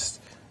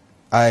interest.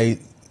 I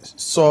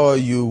saw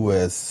you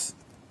with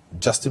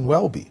Justin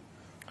Welby,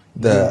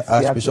 the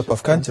Archbishop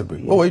of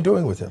Canterbury. Yes. What were you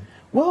doing with him?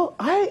 Well,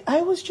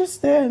 I was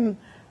just there, and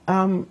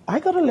I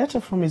got a letter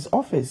from his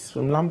office,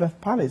 from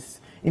Lambeth Palace,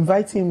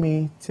 inviting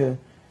me to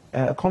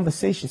a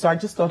conversation. So I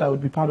just thought I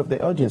would be part of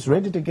the audience.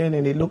 Read it again,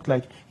 and it looked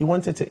like he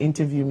wanted to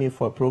interview me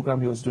for a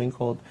program he was doing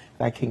called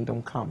Thy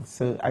Kingdom Come.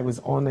 So I was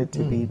honored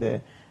to be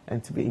there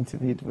and to be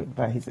interviewed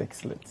by His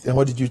Excellency. And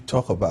what did you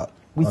talk about?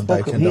 We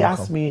spoke. He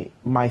asked me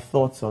my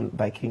thoughts on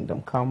Thy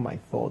Kingdom Come, my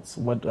thoughts,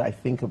 what do I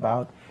think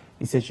about.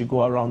 He says you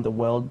go around the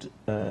world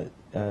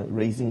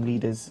raising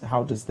leaders.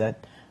 How does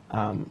that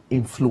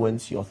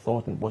influence your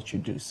thought and what you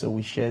do? So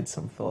we shared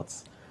some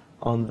thoughts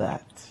on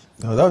that.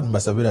 Oh, that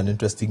must have been an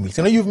interesting mix.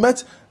 You know, you've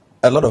met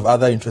a lot of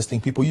other interesting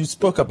people. You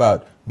spoke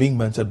about being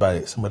mentored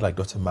by someone like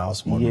Dr.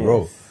 Miles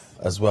Monroe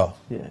as well.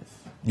 Yes.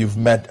 You've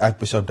met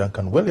Archbishop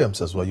Duncan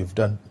Williams as well. You've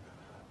done...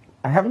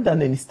 I haven't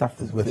done any stuff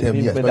with him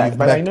yes,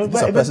 but I know.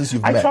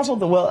 I travel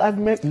the world. I've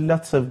met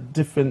lots of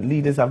different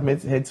leaders. I've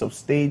met heads of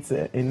states.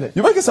 You make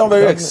it sound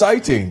very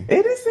exciting.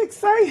 It is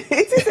exciting.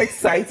 It is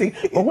exciting.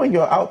 But when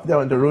you're out there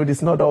on the road,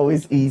 it's not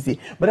always easy.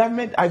 But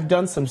I've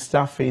done some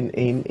stuff in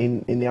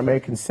the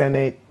American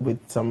Senate with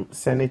some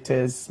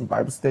senators,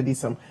 Bible studies,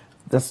 some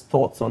just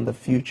thoughts on the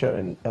future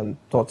and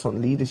thoughts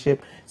on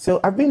leadership.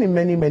 So I've been in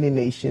many, many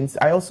nations.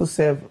 I also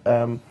serve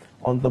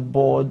on the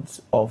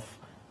boards of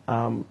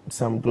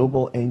some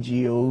global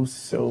NGOs,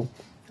 so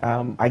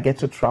I get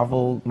to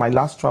travel. My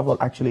last travel,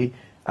 actually,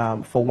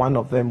 for one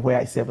of them, where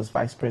I serve as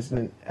vice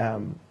president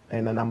and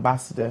an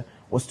ambassador,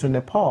 was to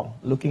Nepal,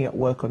 looking at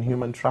work on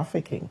human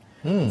trafficking.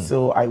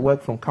 So I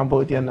work from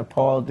Cambodia,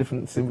 Nepal,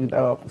 different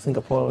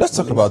Singapore. Let's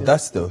talk about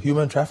that still,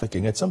 human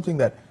trafficking. It's something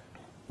that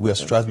we are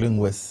struggling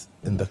with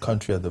in the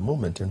country at the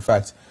moment. In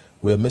fact,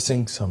 we're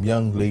missing some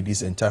young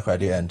ladies in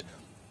Takoradi, and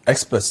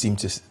experts seem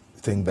to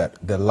think that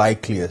the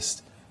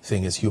likeliest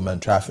thing is human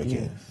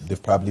trafficking. Yes.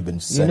 They've probably been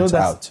sent out.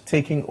 That's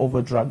taking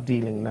over drug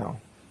dealing now.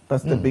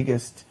 That's the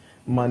biggest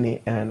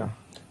money earner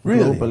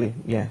globally.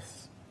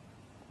 Yes,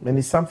 and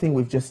it's something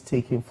we've just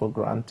taken for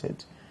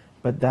granted.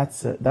 But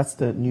that's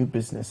the new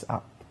business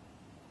up.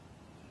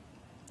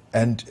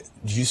 And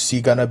do you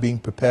see Ghana being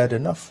prepared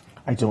enough?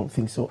 I don't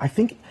think so. I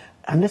think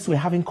unless we're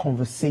having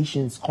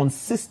conversations,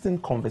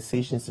 consistent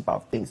conversations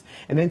about things,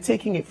 and then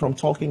taking it from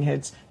talking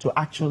heads to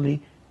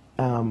actually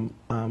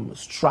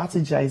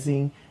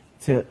strategizing,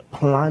 to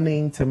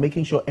planning, to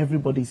making sure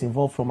everybody's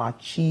involved, from our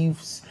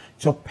chiefs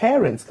to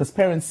parents, because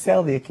parents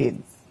sell their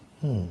kids.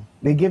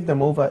 They give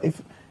them over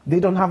if they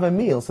don't have a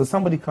meal. So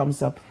somebody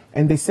comes up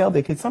and they sell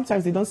their kids.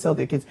 Sometimes they don't sell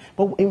their kids.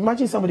 But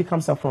imagine somebody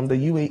comes up from the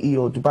UAE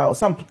or Dubai or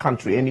some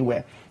country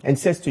anywhere and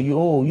says to you,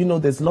 oh, you know,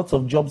 there's lots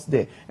of jobs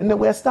there. And then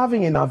we're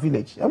starving in our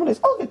village. I'm going to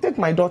say, okay, take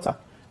my daughter.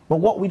 But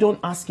what we don't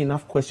ask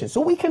enough questions.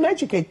 So we can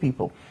educate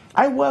people.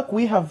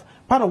 We have,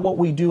 part of what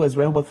we do as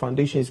Rehoboth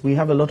Foundation is we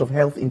have a lot of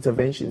health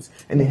interventions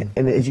and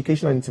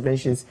educational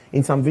interventions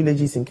in some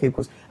villages in Cape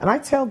Coast. And I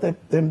tell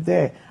them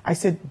there, I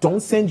said,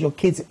 don't send your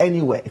kids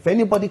anywhere. If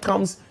anybody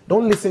comes,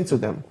 don't listen to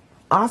them.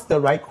 Ask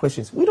the right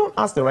questions. We don't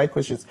ask the right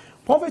questions.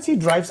 Poverty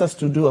drives us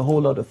to do a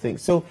whole lot of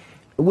things. So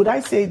would I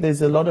say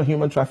there's a lot of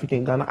human trafficking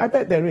in Ghana? I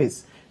bet there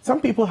is. Some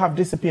people have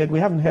disappeared. We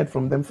haven't heard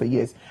from them for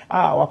years. They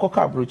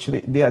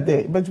are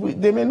there.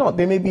 But they may not.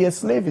 They may be a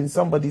slave in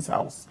somebody's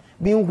house,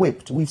 being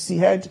whipped. We've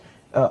heard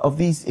of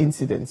these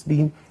incidents,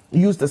 being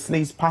used as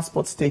slaves,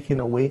 passports taken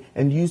away,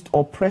 and used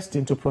or pressed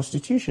into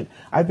prostitution.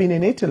 I've been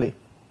in Italy.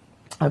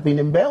 I've been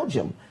in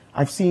Belgium.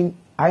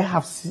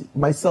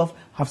 Myself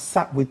have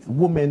sat with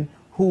women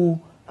who,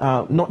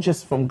 not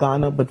just from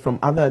Ghana, but from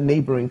other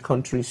neighboring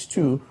countries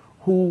too,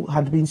 who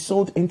had been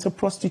sold into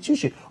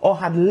prostitution or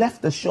had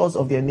left the shores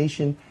of their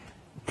nation,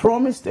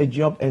 promised a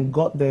job and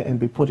got there and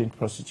be put in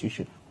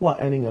prostitution, who are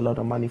earning a lot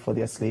of money for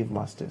their slave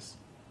masters.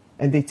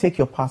 And they take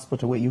your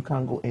passport away. You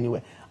can't go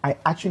anywhere. I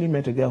actually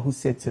met a girl who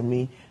said to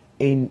me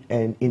in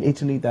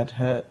Italy that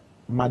her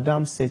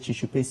madame said she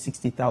should pay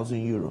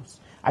 60,000 euros.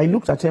 I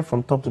looked at her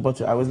from top to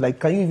bottom. I was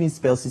like, can you even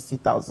spell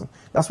 60,000?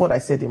 That's what I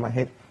said in my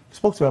head.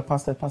 Spoke to her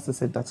pastor. Pastor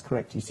said, that's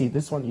correct. You see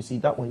this one, you see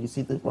that one, you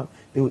see this one.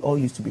 They all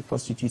used to be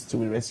prostitutes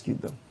till we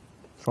rescued them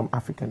from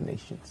African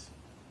nations.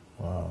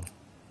 Wow.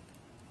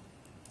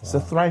 It's a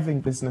thriving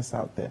business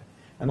out there.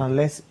 And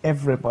unless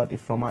everybody,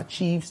 from our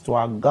chiefs to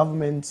our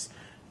governments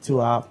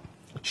to our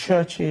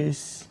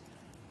churches,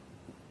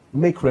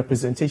 make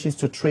representations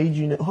to trade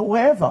unions,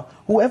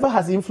 whoever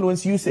has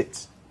influence, use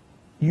it.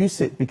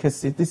 Use it,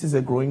 because this is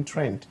a growing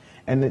trend.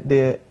 And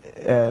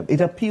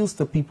it appeals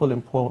to people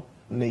in poor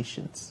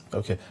nations.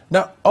 Okay.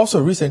 Now,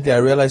 also recently I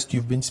realized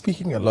you've been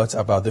speaking a lot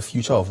about the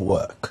future of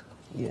work.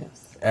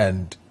 Yes.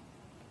 And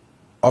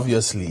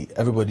obviously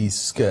everybody's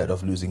scared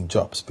of losing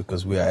jobs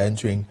because we are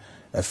entering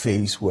a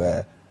phase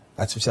where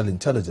artificial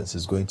intelligence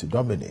is going to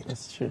dominate.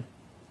 That's true.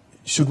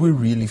 Should we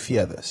really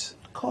fear this?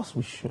 Of course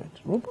we should.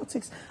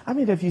 Robotics, I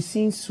mean, have you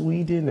seen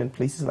Sweden and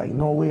places like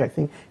Norway? I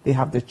think they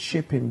have the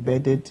chip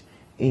embedded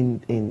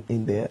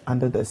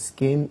under the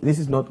skin. This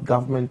is not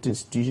government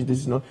institution. This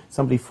is not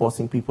somebody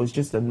forcing people. It's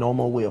just a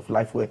normal way of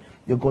life where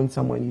you're going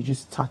somewhere and you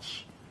just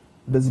touch.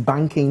 There's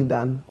banking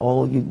done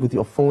all with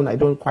your phone. I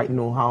don't quite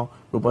know how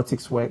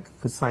robotics work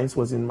because science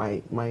wasn't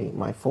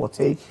my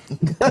forte.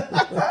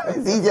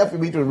 It's easier for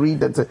me to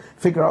read than to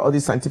figure out all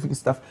this scientific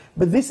stuff.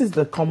 But this is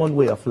the common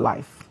way of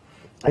life.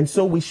 And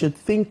so we should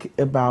think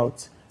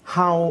about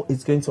how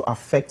it's going to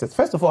affect us.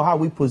 First of all, how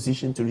we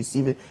position to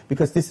receive it,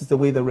 because this is the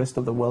way the rest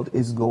of the world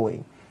is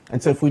going.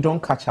 And so if we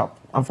don't catch up,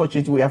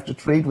 unfortunately, we have to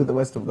trade with the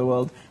rest of the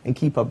world and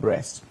keep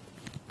abreast.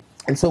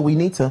 And so we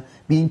need to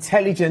be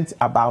intelligent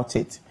about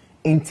it,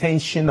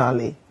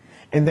 intentionally.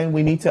 And then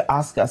we need to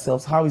ask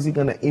ourselves, how is it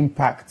going to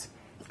impact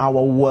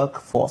our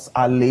workforce,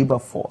 our labor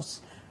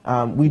force?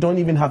 We don't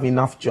even have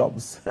enough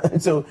jobs.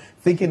 So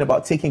thinking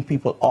about taking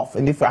people off.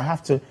 And if I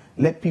have to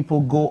let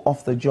people go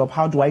off the job,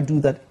 how do I do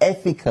that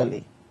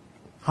ethically?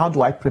 How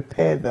do I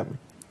prepare them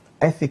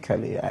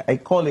ethically? I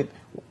call it,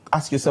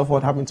 ask yourself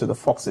what happened to the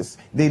foxes.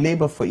 They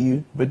labor for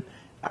you, but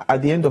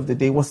at the end of the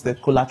day, what's the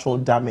collateral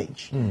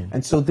damage?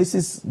 And so this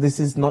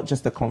is not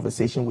just a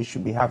conversation we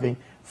should be having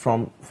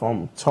from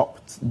top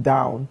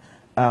down,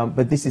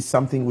 but this is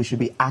something we should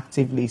be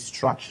actively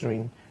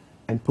structuring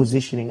and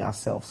positioning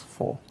ourselves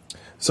for.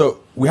 So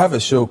we have a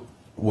show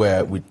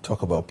where we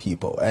talk about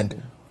people,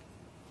 and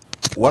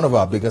one of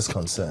our biggest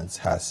concerns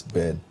has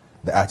been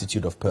the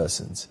attitude of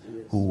persons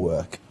who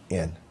work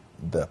in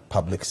the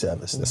public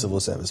service, the civil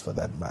service for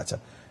that matter,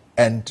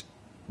 and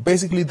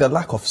basically the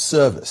lack of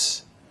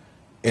service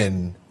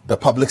in the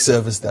public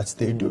service that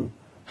they do.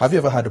 Have you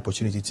ever had the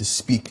opportunity to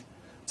speak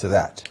to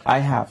that? I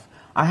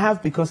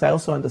have, because I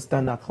also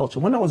understand our culture.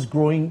 When I was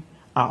growing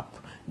up,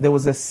 there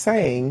was a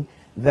saying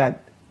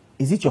that,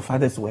 is it your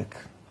father's work?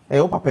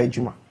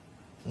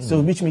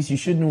 So which means you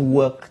shouldn't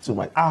work too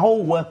much. Our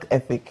whole work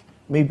ethic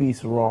maybe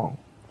is wrong.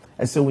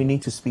 And so we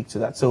need to speak to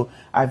that. So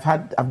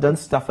I've done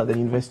stuff at the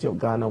University of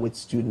Ghana with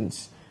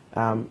students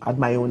at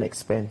my own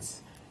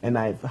expense. And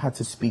I've had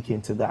to speak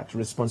into that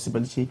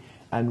responsibility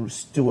and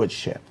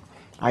stewardship.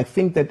 I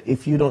think that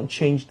if you don't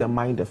change the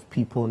mind of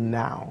people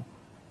now,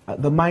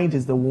 the mind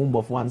is the womb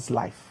of one's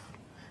life.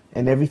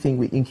 And everything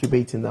we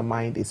incubate in the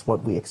mind is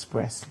what we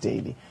express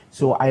daily.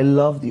 So I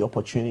love the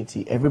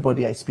opportunity.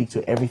 Everybody I speak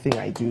to, everything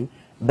I do,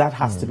 That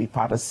has to be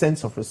part, a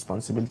sense of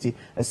responsibility,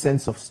 a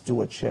sense of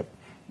stewardship.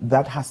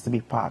 That has to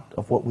be part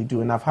of what we do.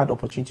 And I've had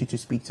opportunity to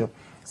speak to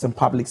some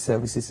public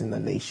services in the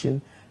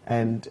nation,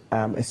 and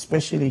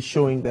especially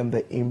showing them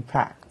the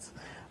impact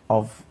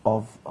of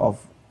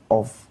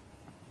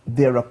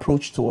their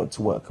approach towards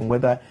work, and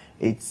whether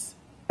it's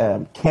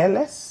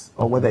careless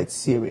or whether it's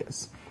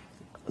serious.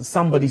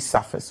 Somebody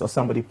suffers or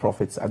somebody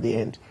profits at the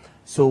end.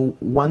 So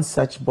one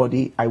such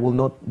body, they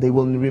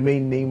will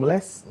remain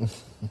nameless.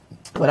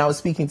 When I was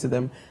speaking to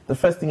them, the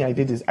first thing I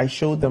did is I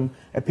showed them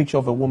a picture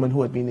of a woman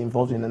who had been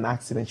involved in an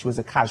accident. She was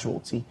a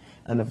casualty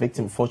and a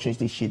victim.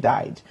 Fortunately, she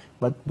died,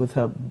 but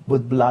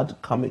with blood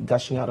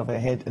gushing out of her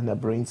head and her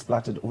brain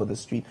splattered over the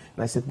street.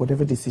 And I said,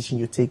 whatever decision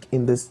you take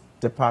in this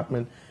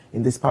department,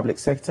 in this public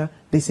sector,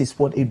 this is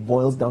what it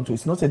boils down to.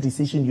 It's not a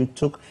decision you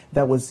took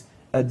that was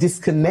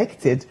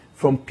disconnected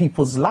from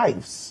people's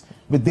lives,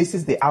 but this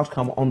is the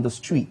outcome on the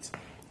street.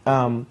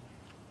 There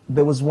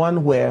was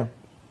one where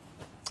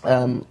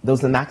there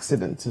was an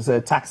accident. So a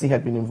taxi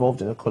had been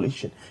involved in a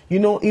collision. You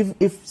know,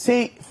 if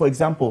say, for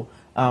example,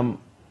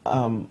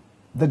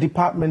 the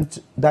department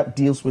that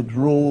deals with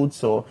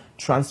roads or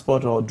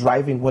transport or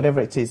driving,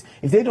 whatever it is,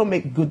 if they don't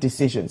make good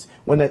decisions,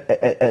 when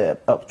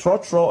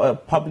a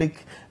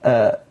public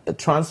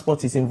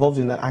transport is involved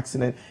in an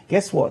accident,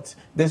 guess what?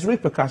 There's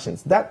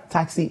repercussions. That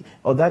taxi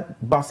or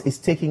that bus is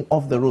taking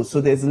off the road, so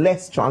there's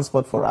less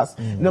transport for us.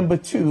 Number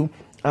two,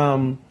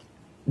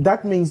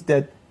 that means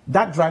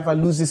that driver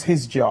loses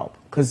his job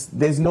because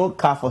there's no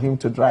car for him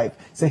to drive.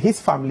 So his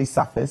family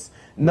suffers.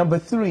 Number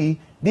three,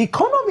 the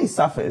economy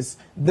suffers.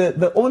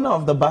 The owner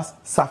of the bus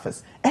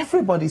suffers.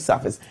 Everybody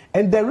suffers.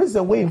 And there is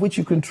a way in which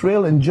you can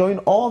trail and join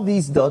all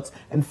these dots,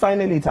 and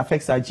finally it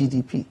affects our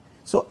GDP.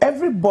 So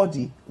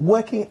everybody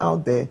working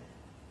out there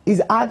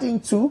is adding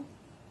to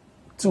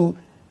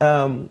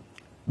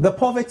the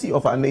poverty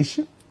of our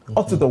nation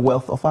or to the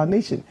wealth of our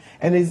nation.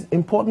 And it's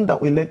important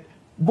that we let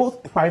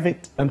both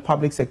private and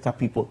public sector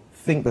people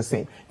think the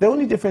same. The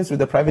only difference with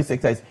the private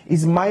sector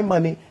is my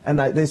money, and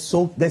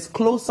there's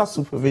closer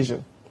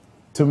supervision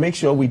to make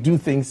sure we do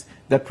things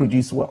that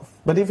produce wealth.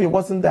 But if it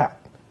wasn't that,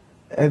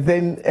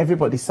 then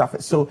everybody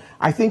suffers. So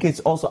I think it's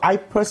also, I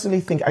personally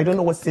think, I don't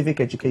know what civic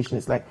education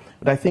is like,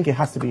 but I think it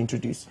has to be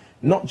introduced,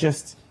 not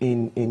just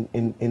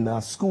in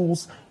our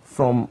schools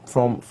from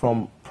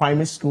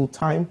primary school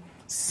time,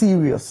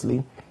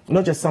 seriously,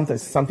 not just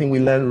something we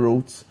learn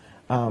rote,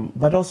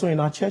 but also in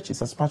our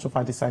churches as part of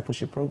our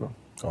discipleship program.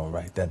 All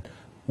right, then.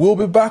 We'll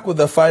be back with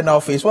the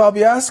final phase. Well, I'll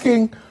be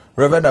asking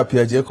Reverend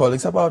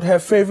Apeagyei-Collins about her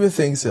favorite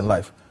things in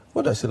life.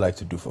 What does she like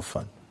to do for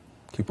fun?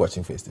 Keep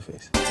watching Face to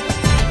Face.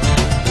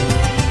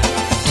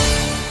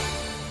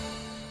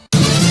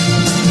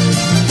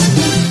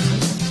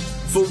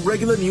 For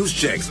regular news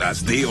checks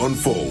as they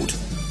unfold,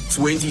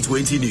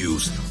 2020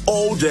 news,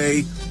 all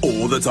day,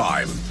 all the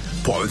time.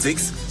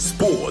 Politics,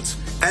 sports,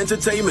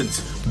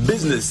 entertainment,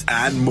 business,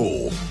 and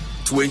more.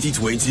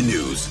 2020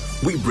 news.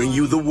 We bring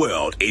you the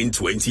world in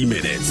 20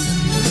 minutes.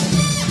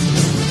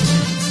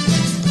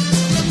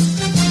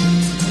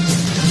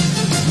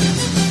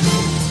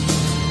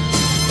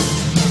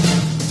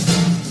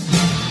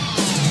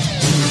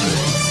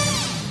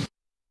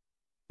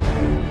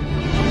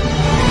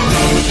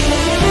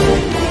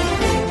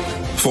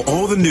 For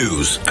all the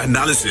news,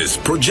 analysis,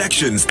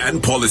 projections,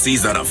 and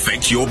policies that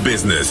affect your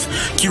business,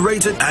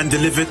 curated and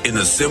delivered in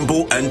a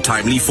simple and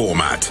timely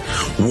format.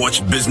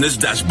 Watch Business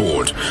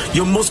Dashboard,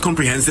 your most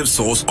comprehensive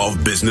source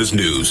of business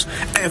news,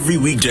 every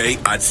weekday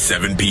at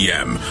 7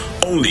 p.m.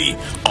 only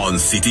on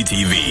City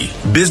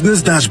TV.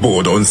 Business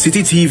Dashboard on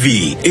City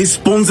TV is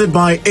sponsored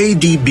by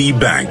ADB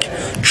Bank,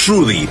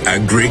 Truly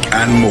Agric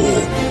and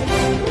more.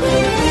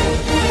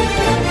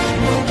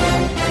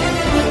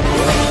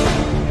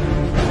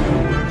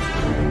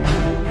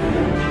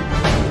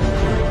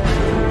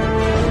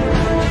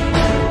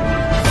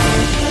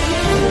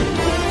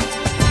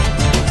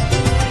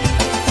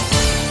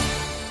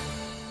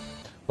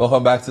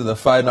 Welcome back to the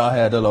final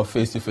hurdle of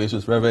Face to Face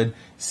with Reverend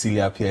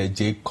Celia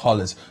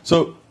Apeagyei-Collins.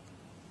 So,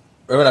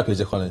 Reverend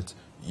Apeagyei-Collins,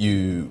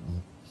 you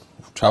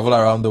travel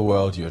around the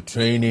world, you're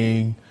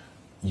training,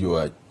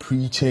 you're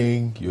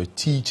preaching, you're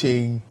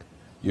teaching,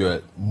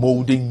 you're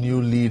molding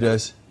new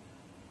leaders.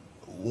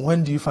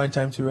 When do you find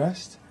time to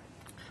rest?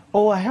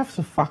 Oh, I have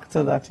to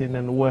factor that in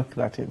and work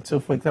that in. So,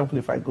 for example,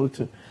 if I go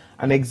to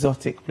an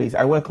exotic place,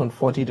 I work on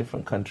 40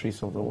 different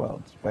countries of the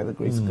world, by the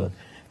grace of God.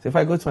 So if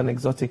I go to an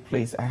exotic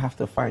place, I have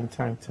to find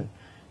time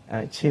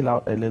to chill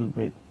out a little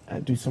bit,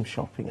 do some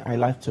shopping. I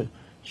like to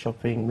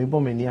shopping.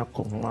 Even if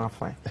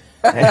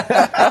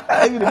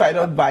I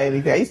don't buy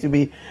anything. I used to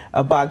be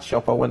a bad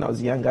shopper when I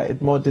was younger.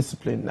 It's more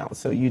disciplined now.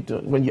 So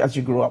as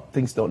you grow up,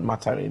 things don't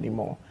matter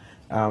anymore.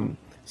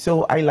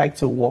 So I like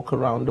to walk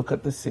around, look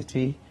at the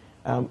city,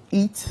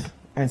 eat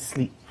and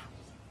sleep.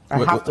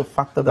 I have to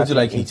factor that in.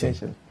 What do you like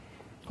eating?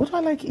 What do I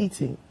like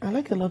eating? I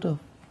like a lot of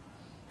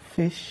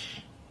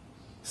fish.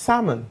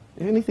 Salmon.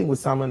 Anything with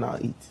salmon, I'll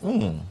eat.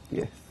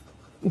 Yes.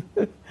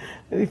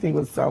 Anything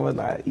with salmon,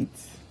 I'll eat.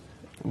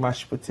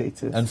 Mashed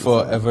potatoes. And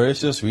for a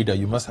voracious reader,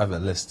 you must have a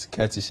list.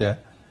 Care to share?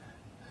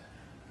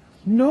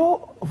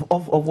 No,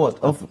 of what?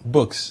 Of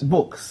books.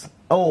 Books.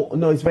 Oh,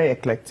 no, it's very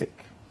eclectic.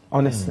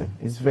 Honestly,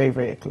 it's very,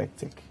 very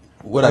eclectic.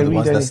 What are the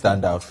ones that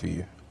stand out for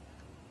you?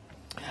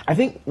 I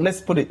think,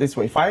 let's put it this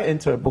way. If I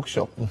enter a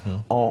bookshop,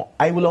 or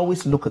I will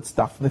always look at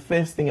stuff. The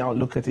first thing I'll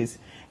look at is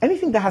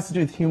anything that has to do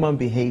with human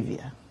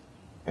behavior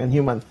and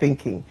human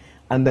thinking,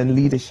 and then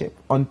leadership,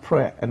 on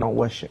prayer and on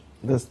worship.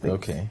 Those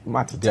things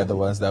matter. They're the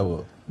ones that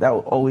will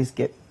always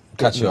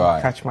catch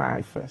my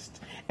eye first.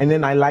 And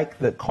then I like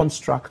the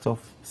construct of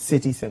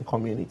cities and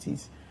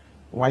communities.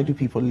 Why do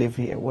people live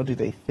here? What do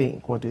they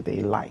think? What do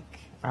they like?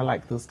 I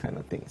like those kind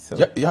of things. So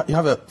you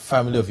have a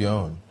family of your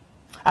own?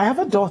 I have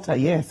a daughter,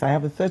 yes. I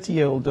have a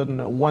 30-year-old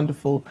and a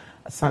wonderful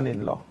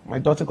son-in-law. My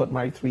daughter got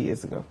married 3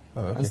 years ago.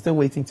 Oh, okay. I'm still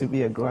waiting to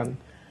be a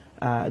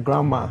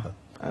grandma.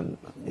 And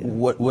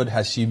what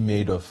has she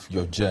made of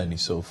your journey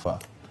so far?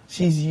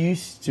 She's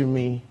used to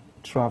me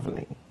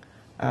traveling.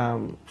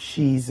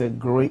 She's a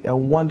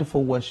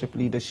wonderful worship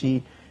leader.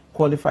 She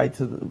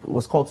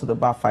was called to the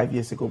bar 5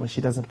 years ago, but she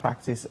doesn't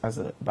practice as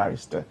a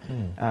barrister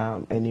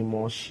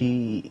anymore.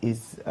 She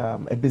is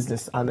a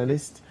business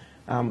analyst,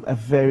 a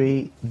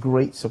very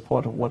great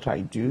support of what I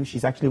do.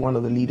 She's actually one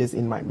of the leaders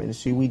in my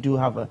ministry. We do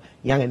have a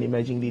Young and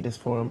Emerging Leaders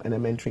Forum and a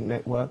mentoring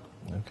network.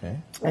 Okay.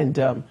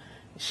 And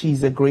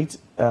she's a great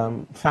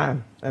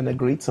fan and a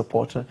great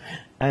supporter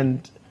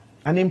and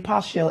an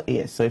impartial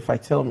ear. So if I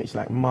tell me, she's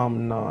like,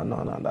 Mom,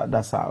 no,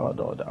 that's our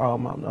daughter. Oh,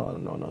 Mom,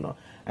 no.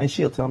 And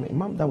she'll tell me,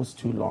 Mom, that was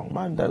too long.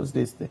 Mom, that was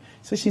this thing.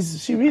 So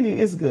she really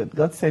is good.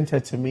 God sent her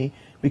to me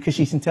because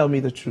she can tell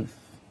me the truth.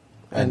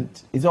 And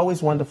it's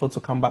always wonderful to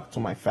come back to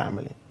my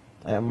family.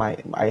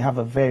 I have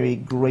a very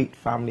great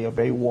family, a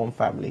very warm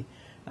family,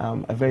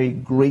 a very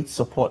great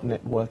support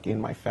network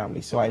in my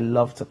family. So I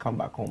love to come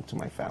back home to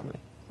my family.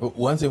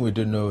 One thing we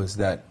do know is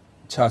that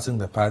charting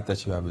the path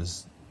that you have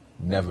is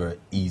never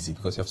easy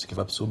because you have to give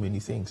up so many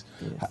things.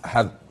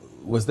 Yes.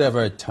 Was there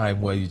ever a time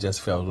where you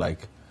just felt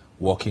like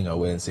walking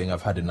away and saying,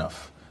 I've had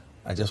enough,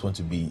 I just want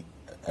to be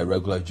a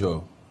regular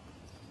Joe?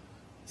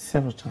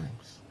 Several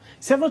times.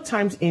 Several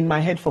times in my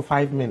head for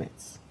 5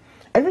 minutes.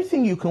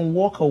 Everything you can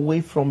walk away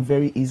from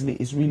very easily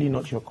is really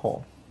not your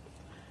call.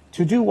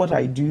 To do what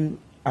I do,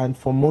 and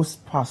for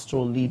most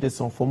pastoral leaders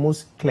or for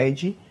most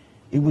clergy,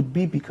 it would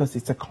be because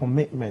it's a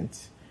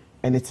commitment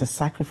and it's a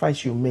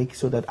sacrifice you make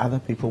so that other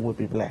people will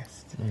be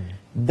blessed.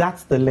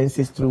 That's the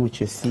lenses through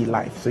which you see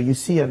life. So you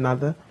see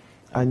another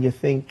and you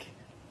think,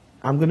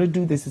 I'm going to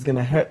do this, it's going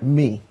to hurt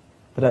me,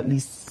 but at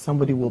least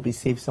somebody will be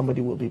saved,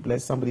 somebody will be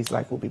blessed, somebody's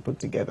life will be put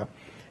together.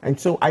 And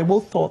so I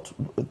will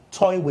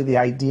toy with the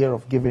idea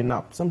of giving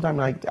up. Sometimes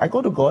I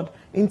go to God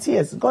in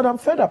tears. God, I'm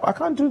fed up. I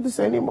can't do this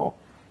anymore.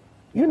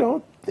 You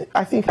know,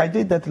 I think I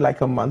did that like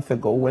a month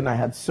ago when I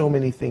had so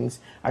many things.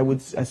 I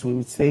would, as we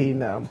would say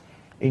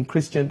in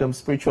Christendom,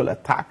 spiritual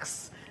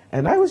attacks.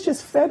 And I was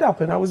just fed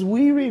up and I was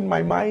weary in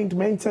my mind,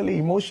 mentally,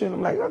 emotionally.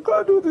 I'm like, I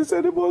can't do this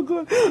anymore,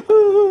 God.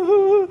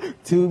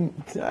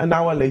 An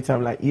hour later,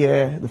 I'm like,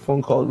 yeah, the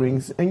phone call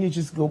rings. And you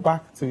just go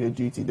back to your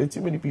duty. There are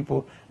too many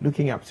people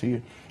looking up to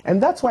you.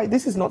 And that's why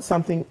this is not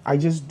something I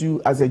just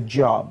do as a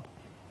job.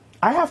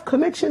 I have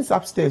connections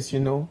upstairs, you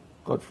know,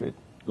 Godfred.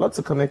 Lots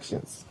of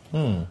connections.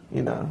 You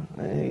know,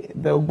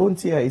 the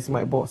Ubuntu is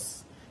my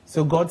boss.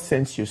 So God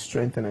sends you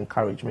strength and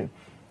encouragement.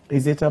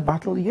 Is it a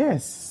battle?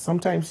 Yes.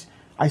 Sometimes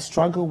I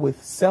struggle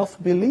with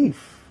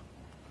self-belief.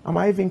 Am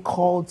I even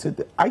called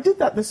to... I did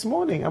that this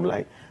morning. I'm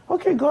like,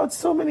 okay, God,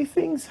 so many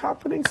things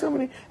happening,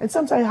 and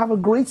sometimes I have a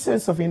great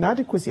sense of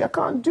inadequacy. I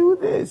can't do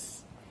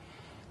this.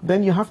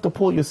 Then you have to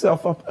pull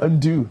yourself up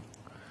and do.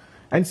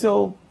 And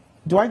so,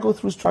 do I go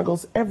through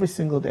struggles every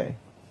single day?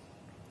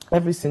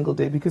 Every single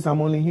day, because I'm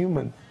only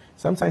human.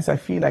 Sometimes I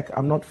feel like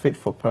I'm not fit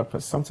for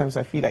purpose. Sometimes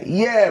I feel like,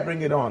 yeah,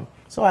 bring it on.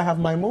 So I have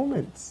my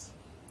moments.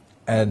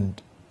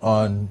 And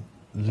on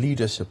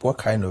leadership,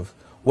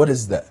 who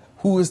is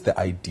the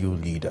ideal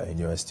leader in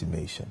your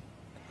estimation?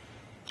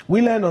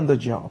 We learn on the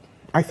job.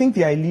 I think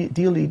the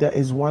ideal leader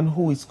is one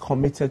who is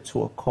committed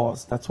to a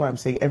cause. That's why I'm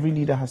saying every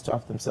leader has to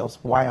ask themselves,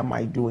 why am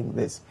I doing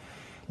this?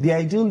 The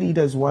ideal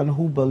leader is one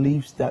who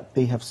believes that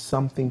they have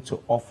something to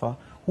offer,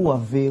 who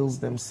avails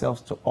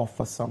themselves to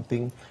offer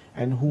something,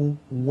 and who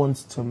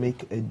wants to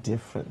make a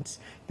difference.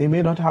 They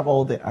may not have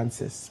all the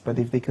answers, but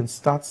if they can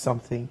start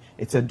something,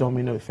 it's a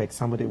domino effect.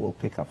 Somebody will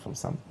pick up from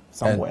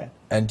somewhere.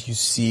 And you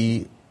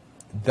see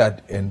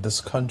that in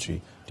this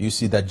country? Do you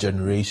see that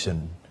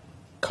generation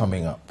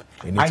coming up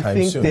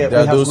anytime soon? There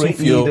are those who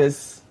feel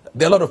leaders.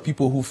 There are a lot of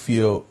people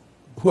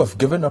who have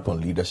given up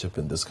on leadership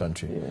in this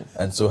country,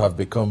 and so have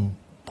become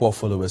poor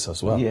followers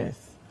as well.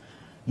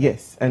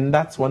 Yes, and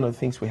that's one of the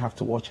things we have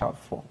to watch out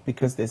for,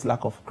 because there's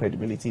lack of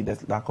credibility,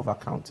 there's lack of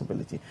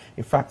accountability.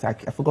 In fact,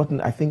 I've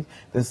forgotten, I think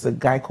there's a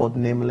guy called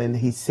Nemlin,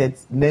 he said,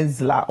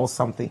 Nezla or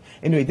something.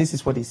 Anyway, this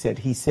is what he said.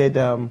 He said,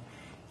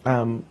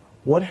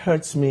 what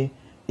hurts me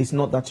is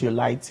not that you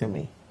lied to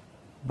me,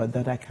 but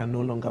that I can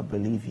no longer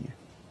believe you.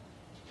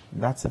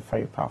 That's a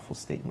very powerful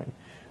statement.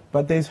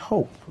 But there's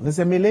hope. There's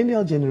a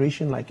millennial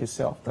generation like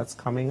yourself that's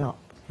coming up,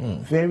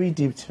 very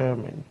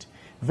determined,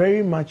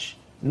 very much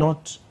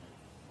not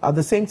at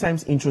the same time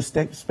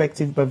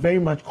introspective, but very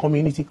much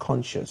community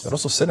conscious. But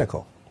also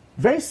cynical.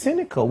 Very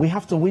cynical. We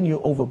have to win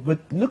you over. But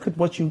look at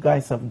what you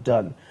guys have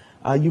done.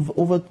 You've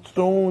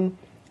overthrown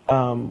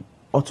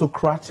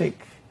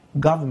autocratic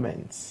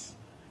governments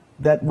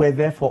that were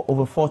there for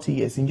over 40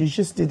 years, and you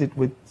just did it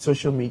with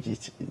social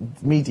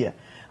media.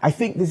 I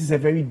think this is a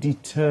very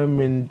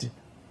determined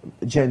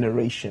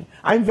generation.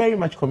 I'm very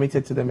much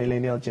committed to the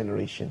millennial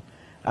generation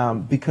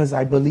because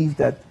I believe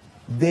that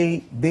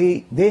they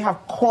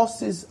have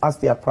causes as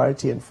their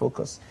priority and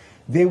focus.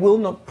 They will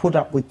not put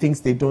up with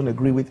things they don't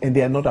agree with, and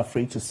they are not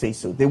afraid to say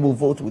so. They will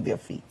vote with their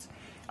feet.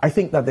 I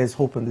think that there's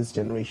hope in this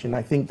generation.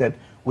 I think that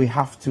we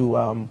have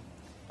to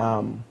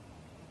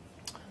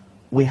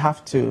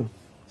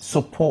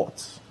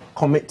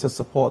commit to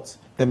support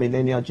the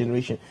millennial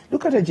generation.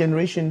 Look at a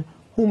generation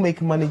who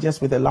make money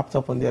just with a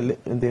laptop on their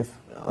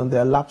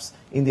laps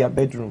in their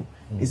bedroom.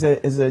 Is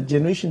a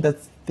generation that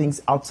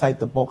thinks outside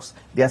the box.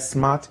 They are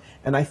smart,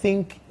 and I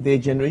think they're a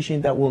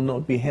generation that will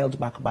not be held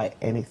back by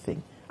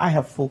anything. I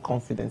have full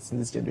confidence in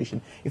this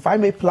generation. If I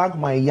may plug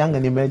my Young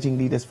and Emerging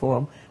Leaders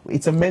Forum,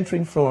 it's a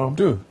mentoring forum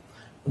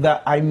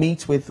that I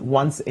meet with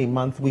once a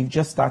month. We've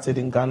just started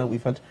in Ghana.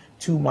 We've had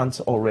 2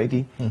 months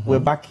already. We're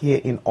back here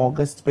in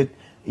August, but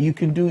you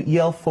can do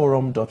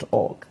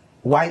yelforum.org,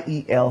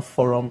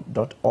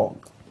 yelforum.org,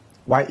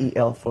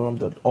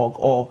 yelforum.org,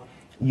 or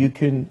you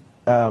can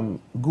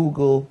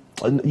Google,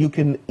 you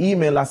can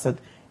email us at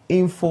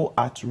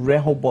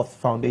info@Rehoboth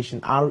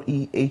Foundation,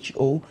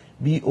 REHOBOTH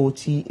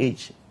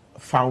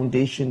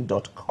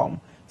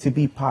foundation.com to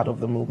be part of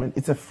the movement.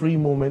 It's a free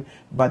movement,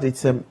 but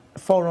it's a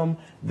forum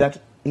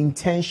that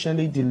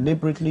intentionally,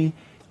 deliberately,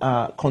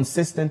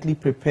 consistently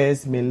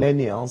prepares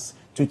millennials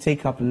to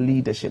take up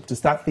leadership, to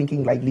start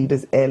thinking like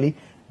leaders early,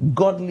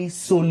 godly,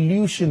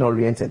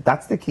 solution-oriented.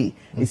 That's the key.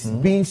 It's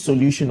being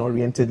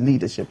solution-oriented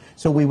leadership.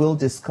 So we will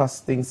discuss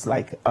things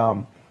like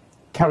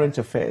current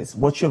affairs.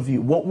 What's your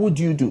view? What would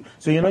you do?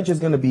 So you're not just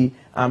going to be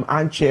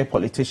armchair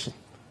politician,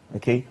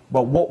 okay?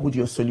 But what would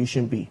your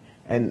solution be?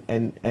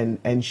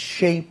 And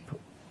shape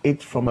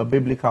it from a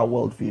biblical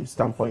worldview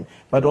standpoint,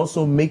 but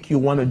also make you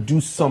want to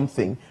do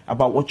something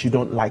about what you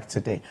don't like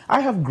today.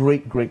 I have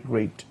great, great,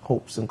 great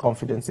hopes and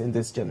confidence in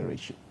this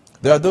generation.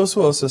 There are those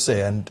who also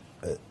say, and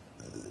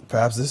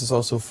perhaps this is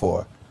also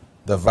for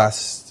the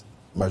vast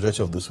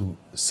majority of those who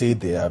say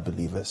they are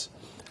believers,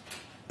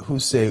 who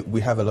say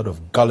we have a lot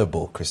of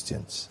gullible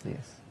Christians.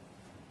 Yes.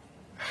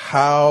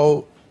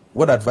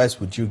 What advice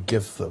would you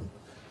give them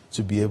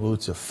to be able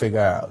to figure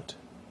out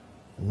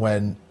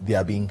when they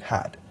are being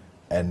had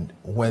and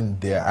when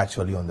they are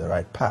actually on the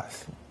right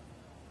path?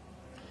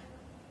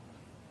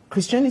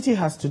 Christianity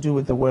has to do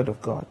with the Word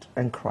of God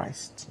and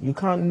Christ. You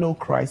can't know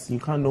Christ, you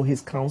can't know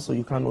his counsel,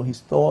 you can't know his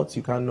thoughts,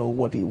 you can't know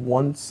what he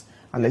wants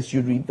unless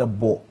you read the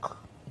book.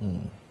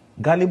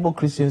 Gullible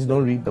Christians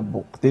don't read the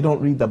book. They don't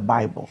read the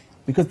Bible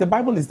because the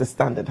Bible is the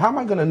standard. How am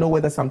I going to know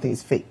whether something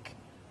is fake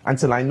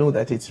until I know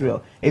that it's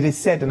real? It is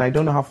said, and I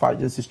don't know how far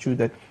this is true,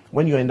 that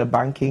when you're in the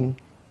banking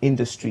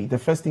industry, the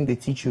first thing they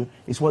teach you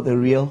is what the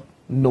real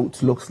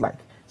note looks like,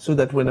 so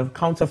that when a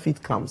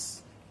counterfeit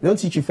comes, they don't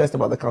teach you first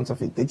about the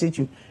counterfeit. They teach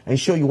you and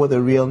show you what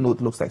the real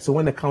note looks like. So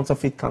when a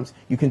counterfeit comes,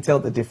 you can tell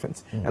the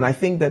difference. And I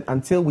think that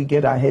until we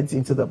get our heads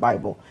into the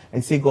Bible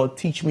and say, God,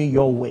 teach me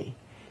your way,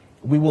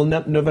 we will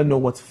never know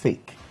what's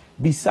fake.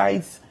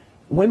 Besides,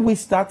 when we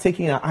start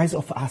taking our eyes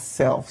off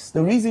ourselves,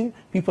 the reason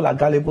people are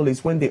gullible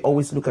is when they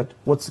always look at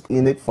what's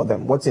in it for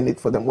them, what's in it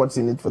for them, what's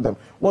in it for them.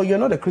 Well, you're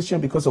not a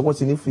Christian because of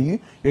what's in it for you.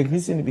 You're a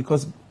Christian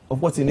because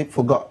of what's in it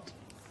for God.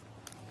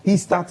 He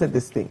started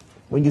this thing.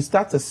 When you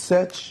start to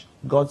search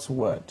God's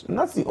word, and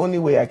that's the only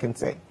way I can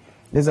say,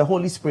 there's a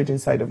Holy Spirit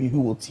inside of you who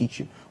will teach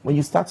you. When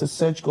you start to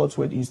search God's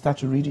word, you start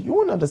to read it, you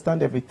won't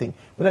understand everything,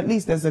 but at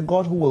least there's a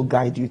God who will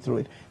guide you through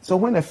it. So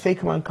when a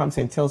fake man comes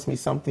and tells me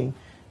something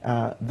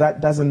that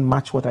doesn't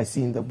match what I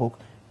see in the book,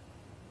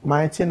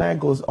 my antenna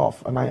goes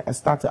off and I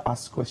start to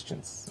ask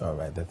questions. All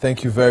right, then.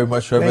 Thank you very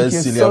much, Reverend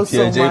Celia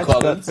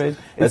Apeagyei-Collins.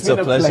 It's a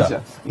been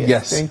pleasure.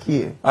 Yes. Thank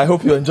you. I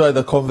hope you enjoyed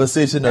the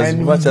conversation as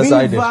and much as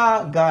I did.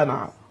 Viva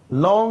Ghana.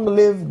 Long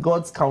live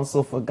God's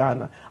counsel for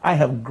Ghana. I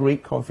have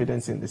great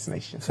confidence in this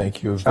nation.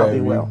 Thank you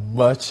very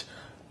much.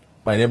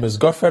 My name is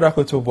Godfred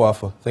Akoto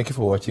Boafo. Thank you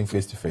for watching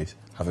Face to Face.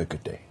 Have a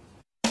good day.